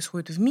тому, что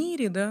происходит в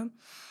мире, да.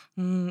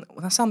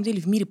 На самом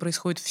деле в мире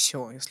происходит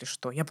все, если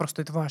что. Я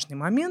просто это важный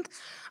момент.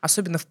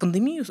 Особенно в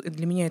пандемию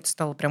для меня это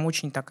стало прям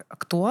очень так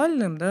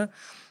актуальным, да.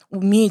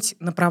 Уметь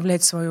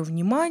направлять свое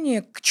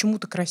внимание к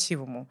чему-то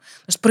красивому.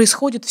 Потому что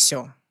происходит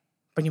все.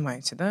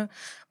 Понимаете, да?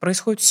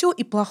 Происходит все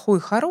и плохое,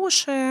 и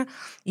хорошее,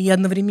 и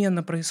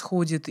одновременно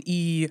происходит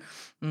и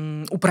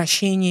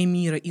упрощение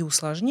мира, и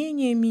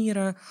усложнение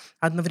мира.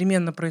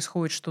 Одновременно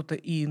происходит что-то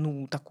и,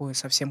 ну, такое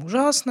совсем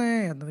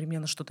ужасное, и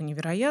одновременно что-то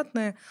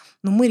невероятное.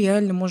 Но мы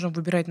реально можем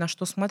выбирать, на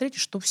что смотреть и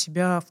что в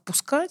себя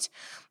впускать.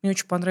 Мне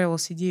очень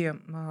понравилась идея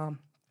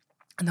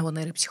одного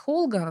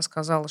нейропсихолога. Она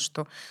сказала,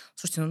 что,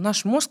 слушайте, ну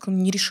наш мозг он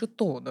не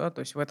решето, да,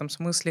 то есть в этом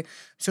смысле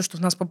все, что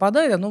в нас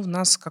попадает, оно в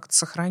нас как-то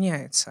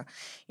сохраняется.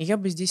 И я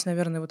бы здесь,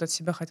 наверное, вот от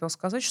себя хотела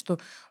сказать, что,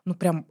 ну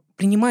прям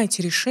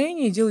принимайте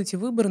решения, делайте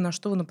выборы, на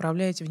что вы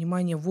направляете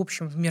внимание в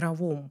общем, в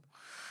мировом.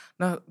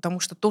 Да, потому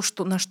что то,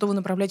 на что вы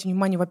направляете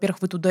внимание,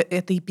 во-первых, вы туда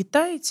это и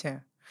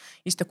питаете.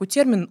 Есть такой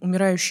термин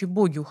 «умирающие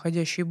боги»,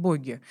 «уходящие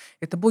боги».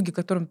 Это боги,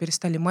 которым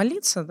перестали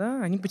молиться,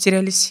 да, они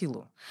потеряли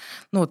силу.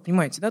 Ну вот,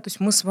 понимаете, да, то есть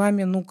мы с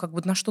вами, ну, как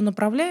бы на что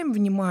направляем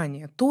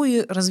внимание, то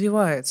и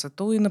развивается,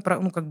 то и, ну,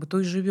 как бы, то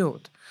и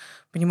живет.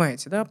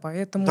 Понимаете, да,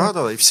 поэтому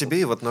да-да, и в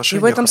себе, и в и в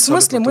отношениях этом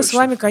смысле абсолютно мы с точно.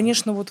 вами,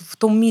 конечно, вот в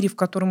том мире, в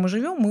котором мы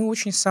живем, мы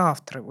очень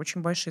соавторы, очень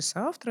большие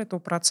соавторы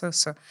этого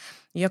процесса.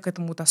 Я к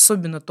этому вот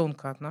особенно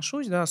тонко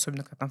отношусь, да,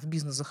 особенно когда там в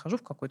бизнес захожу,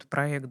 в какой-то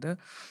проект, да,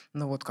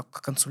 ну вот как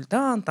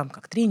консультант, там,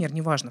 как тренер,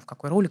 неважно в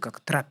какой роли, как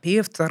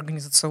терапевт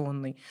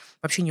организационный,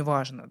 вообще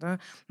неважно,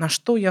 да, на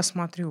что я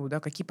смотрю, да,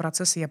 какие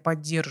процессы я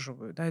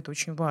поддерживаю, да, это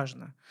очень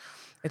важно.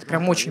 Это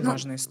прям очень Ну,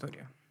 важная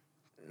история.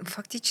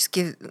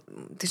 фактически,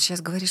 ты сейчас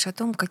говоришь о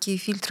том, какие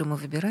фильтры мы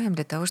выбираем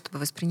для того, чтобы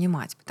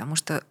воспринимать. Потому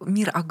что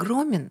мир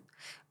огромен,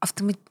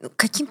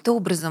 каким-то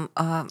образом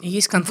И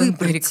есть контентная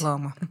выбрать.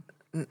 реклама.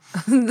 Есть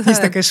Да,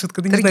 такая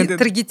шутка, да не знаю.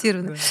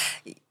 таргетированно.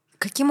 Да.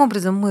 Каким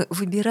образом мы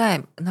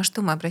выбираем, на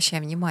что мы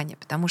обращаем внимание?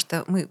 Потому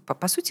что мы,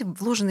 по сути,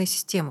 вложенная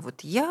система.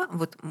 Вот я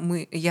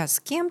с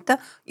кем-то,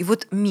 и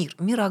вот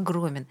мир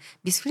огромен.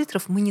 Без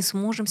фильтров мы не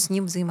сможем с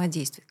ним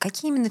взаимодействовать.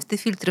 Какие именно ты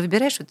фильтры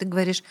выбираешь? Вот ты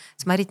говоришь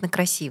смотреть на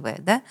красивое,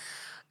 да?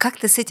 Как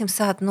ты с этим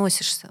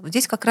соотносишься? Вот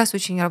здесь как раз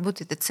очень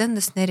работает и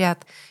ценностный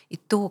ряд, и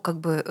то, как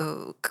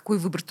бы, какой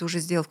выбор ты уже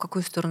сделал, в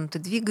какую сторону ты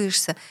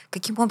двигаешься,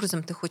 каким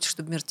образом ты хочешь,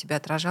 чтобы мир тебя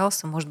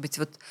отражался, может быть,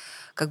 вот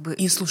как бы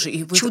И слушай,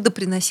 и чудо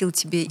приносил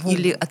тебе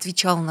или вот.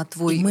 отвечал на И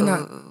твой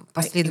мы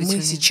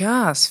последовательный...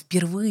 сейчас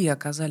впервые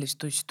оказались в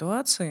той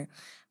ситуации,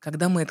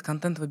 когда мы этот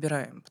контент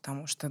выбираем.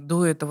 Потому что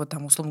до этого,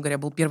 там, условно говоря,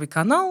 был Первый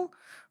канал,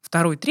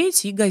 второй,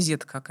 третий и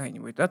газета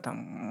какая-нибудь, да, там,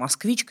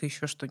 «Москвичка»,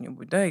 еще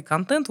что-нибудь, да, и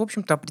контент, в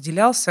общем-то,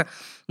 определялся,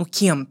 ну,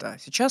 кем-то.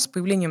 Сейчас с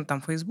появлением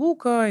там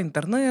Фейсбука,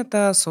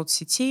 интернета,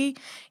 соцсетей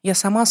я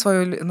сама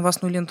свою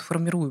новостную ленту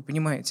формирую,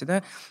 понимаете,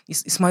 да, и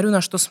смотрю,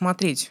 на что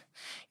смотреть.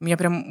 У меня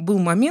прям был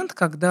момент,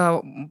 когда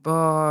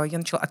я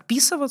начала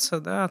отписываться,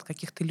 да, от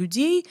каких-то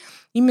людей,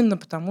 именно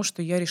потому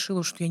что я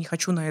решила, что я не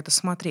хочу на это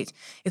смотреть.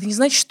 Это не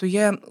значит, что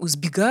я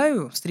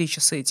избегаю встречи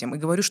с этим и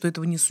говорю, что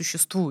этого не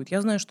существует.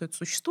 Я знаю, что это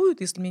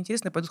существует. Если мне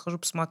интересно, я пойду схожу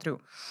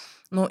посмотрю.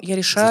 Но я Зачем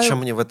решаю...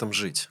 мне в этом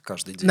жить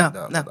каждый день? Да,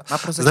 Да, да, да, да.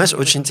 вопрос, зачем Знаешь, мне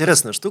в очень этом жить.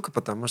 интересная штука,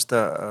 потому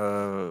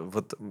что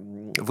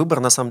выбор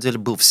на самом деле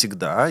был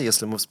всегда.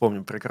 Если мы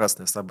вспомним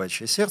 «Прекрасное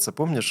собачье сердце»,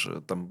 помнишь,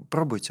 там,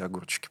 пробуйте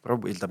огурчики,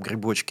 или там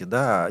грибочки,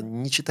 да,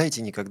 не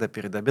читайте никогда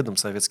перед обедом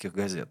советских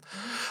газет.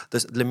 То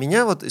есть для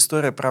меня вот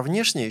история про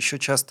внешнее еще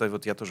часто,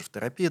 вот я тоже в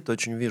терапии это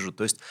очень вижу.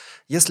 То есть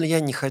если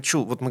я не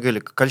хочу, вот мы говорили,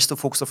 количество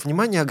фокусов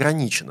внимания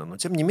ограничено, но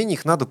тем не менее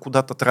их надо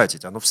куда-то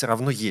тратить, оно все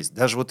равно есть.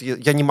 Даже вот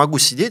я не могу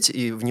сидеть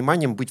и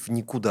вниманием быть в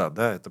никуда,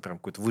 да, это прям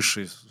какой-то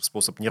высший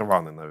способ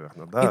нирваны,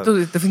 наверное, И да. тут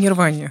это в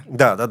нирване.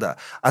 Да.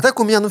 А так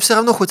у меня, все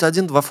равно хоть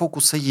один-два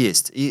фокуса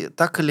есть. И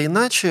так или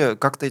иначе,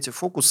 как-то эти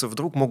фокусы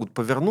вдруг могут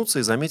повернуться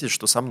и заметить,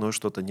 что со мной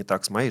что-то не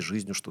так, с моей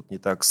жизнью что-то не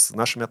так, с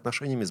нашими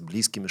отношениями с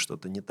близкими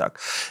что-то не так.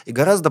 И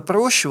гораздо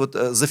проще вот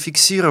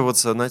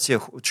зафиксироваться на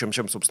тех, чем,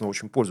 собственно,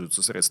 очень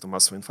пользуются средства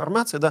массовой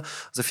информации, да,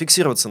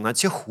 зафиксироваться на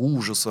тех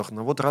ужасах,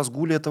 на вот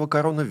разгуле этого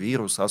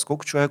коронавируса, а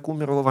сколько человек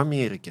умерло в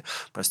Америке.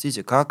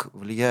 Простите, как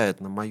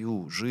влияет на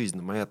мою жизнь,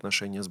 на мои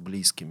отношения с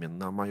близкими,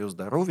 на мое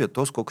здоровье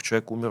то, сколько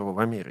человек умерло в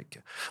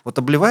Америке. Вот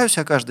обливаюсь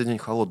я каждый день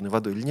холодной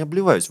водой или не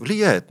обливаюсь,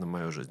 влияет на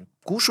мою жизнь.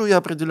 Кушаю я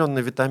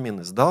определенные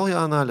витамины, сдал я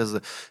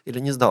анализы или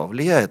не сдал,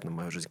 влияет на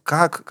мою жизнь.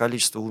 Как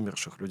количество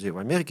умерших людей в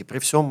Америке, при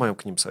всем моем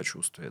к ним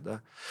сочувствии,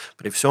 да,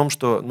 при всем,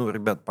 что,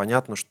 ребят,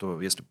 понятно,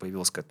 что если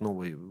появился какой-то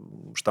новый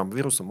штамм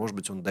вируса, может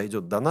быть, он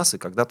дойдет до нас, и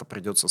когда-то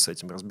придется с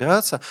этим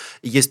разбираться.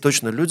 И есть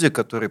точно люди,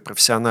 которые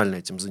профессионально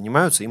этим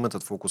занимаются, им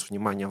этот фокус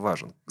внимания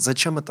важен.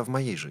 Зачем это в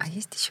моей А жизни?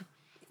 есть еще,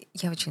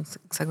 я очень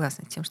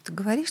согласна с тем, что ты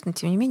говоришь, но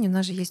тем не менее у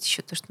нас же есть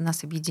еще то, что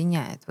нас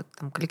объединяет. Вот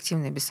там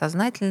коллективное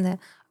бессознательное,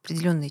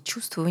 определенные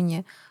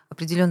чувствования,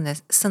 определенная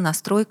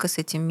сонастройка с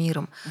этим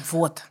миром.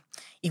 Вот.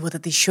 И вот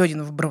это еще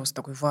один вброс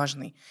такой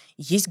важный.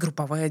 Есть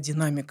групповая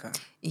динамика.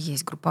 И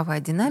есть групповая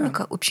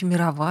динамика,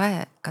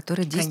 общемировая,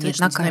 которая действует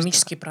Конечно, на каждого.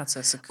 динамические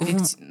процессы,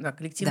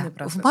 коллективные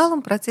процессы. В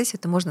малом процессе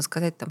это можно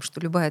сказать, что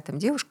любая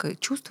девушка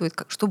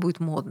чувствует, что будет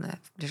модное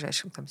в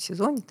ближайшем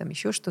сезоне,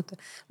 еще что-то.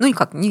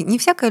 Не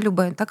всякая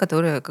любая, та,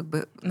 которая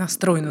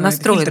настроена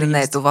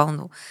на эту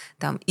волну.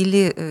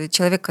 Или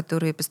человек,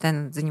 который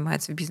постоянно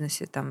занимается в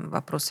бизнесе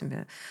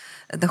вопросами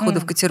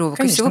доходов, котировок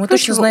Конечно, и всего мы прочего.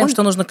 точно знаем,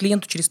 что нужно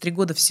клиенту через 3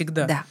 года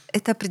всегда. Да,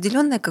 это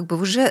определенное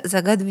уже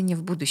загадывание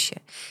в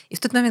будущее. И в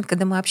тот момент,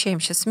 когда мы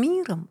общаемся с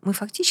миром, мы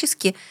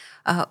фактически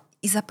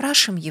и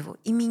запрашиваем его,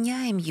 и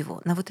меняем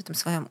его на вот этом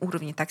своем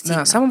уровне тактильном.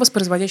 Да,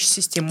 самовоспроизводящая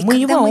система. Мы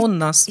его, а он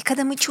нас. И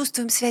когда мы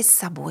чувствуем связь с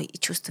собой, и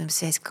чувствуем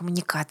связь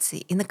коммуникации,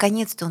 и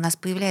наконец-то у нас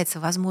появляется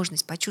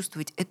возможность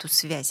почувствовать эту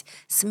связь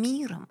с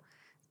миром,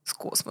 с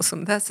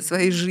космосом, со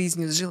своей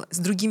жизнью, с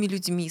другими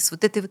людьми, с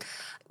вот этой вот.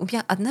 У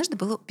меня однажды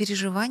было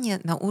переживание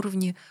на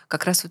уровне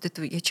как раз вот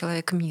этого «я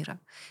человек мира».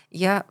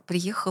 Я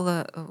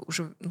приехала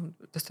уже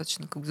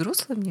достаточно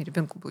взрослая, мне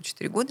ребенку было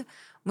 4 года,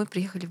 мы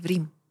приехали в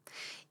Рим.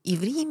 И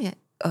в Риме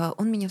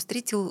он меня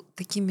встретил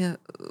такими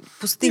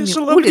пустыми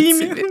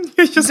улицами.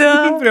 Я сейчас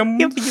прям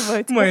я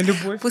понимаю. моя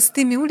любовь.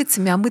 Пустыми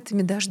улицами,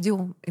 омытыми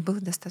дождем. И было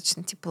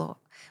достаточно тепло.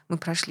 Мы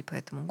прошли по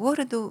этому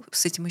городу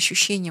с этим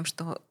ощущением,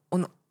 что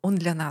он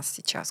для нас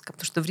сейчас.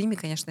 Потому что в Риме,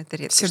 конечно, это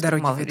редко, Все что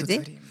дороги мало ведут людей.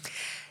 в Рим.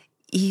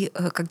 И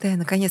когда я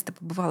наконец-то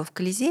побывала в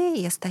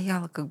Колизее, я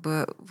стояла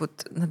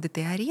вот над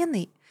этой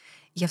ареной,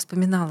 я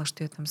вспоминала,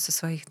 что я со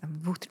своих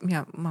у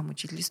меня мама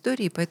учитель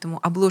истории, поэтому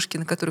обложки,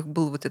 на которых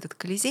был вот этот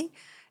Колизей,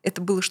 это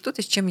было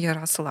что-то, с чем я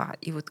росла.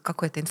 И вот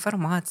какая-то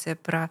информация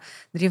про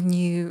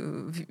древние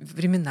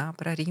времена,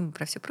 про Рим,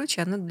 про все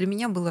прочее, она для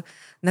меня была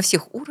на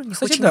всех уровнях.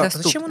 Кстати, очень да,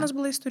 доступна. зачем у нас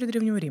была история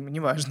Древнего Рима?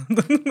 Неважно.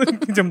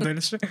 Идем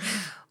дальше.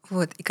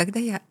 Вот. И когда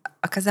я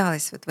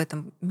оказалась в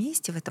этом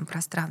месте, в этом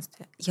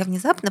пространстве, я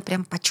внезапно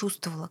прям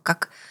почувствовала,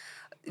 как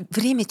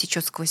время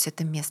течет сквозь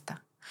это место.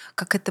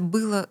 Как это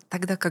было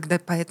тогда, когда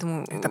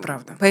Это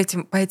правда. по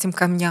этим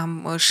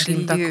камням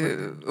шли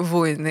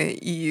воины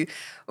и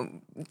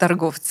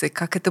торговцы,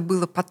 как это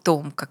было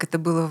потом, как это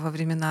было во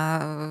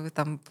времена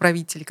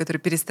правителей, которые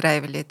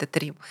перестраивали этот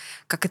Рим,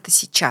 как это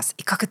сейчас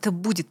и как это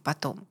будет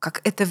потом,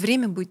 как это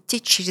время будет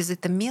течь через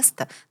это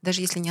место,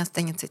 даже если не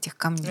останется этих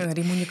камней.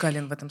 Рим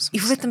уникален в этом смысле.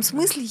 И в этом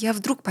смысле я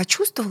вдруг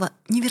почувствовала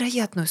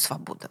невероятную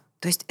свободу.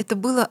 То есть это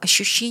было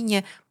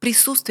ощущение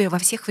присутствия во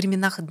всех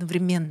временах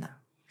одновременно.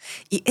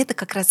 И это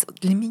как раз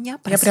для меня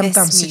про связь с миром. Я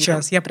прям там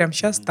сейчас, я прям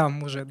сейчас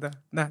там уже,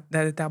 да,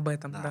 это об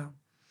этом, да.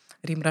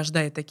 Рим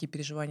рождает такие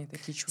переживания,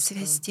 такие чувства.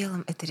 Связь с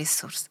телом — это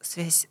ресурс.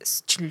 Связь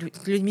с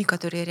людьми,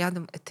 которые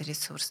рядом — это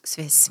ресурс.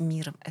 Связь с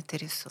миром — это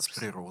ресурс. С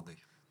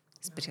природой.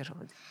 С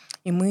природой.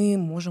 И мы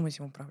можем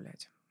этим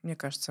управлять. Мне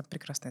кажется,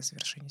 прекрасное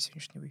завершение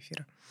сегодняшнего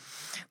эфира.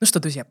 Ну что,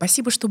 друзья,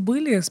 спасибо, что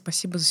были.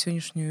 Спасибо за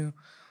сегодняшнюю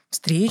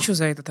встречу,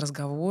 за этот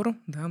разговор.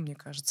 Да, мне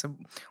кажется,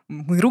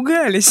 мы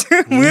ругались.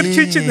 Мы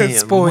чуть-чуть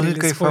спорили.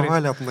 Мы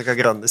кайфовали от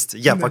многогранности.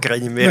 Я, по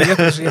крайней мере. Я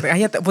тоже. А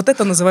я вот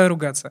это называю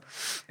ругаться.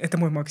 Это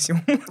мой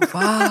максимум.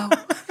 Вау!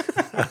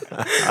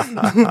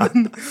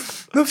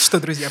 Ну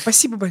что, друзья,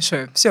 спасибо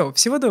большое.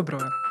 Всего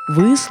доброго.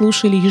 Вы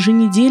слушали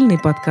еженедельный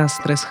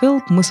подкаст Stress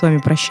Help. Мы с вами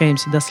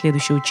прощаемся до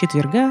следующего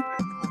четверга.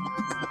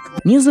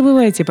 Не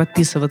забывайте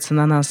подписываться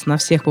на нас на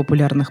всех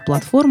популярных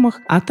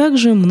платформах, а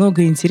также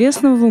много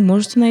интересного вы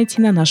можете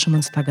найти на нашем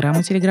Инстаграм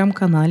и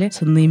Телеграм-канале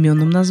с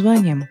одноименным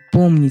названием.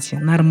 Помните,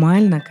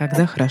 нормально,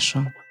 когда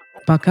хорошо.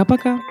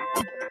 Пока-пока.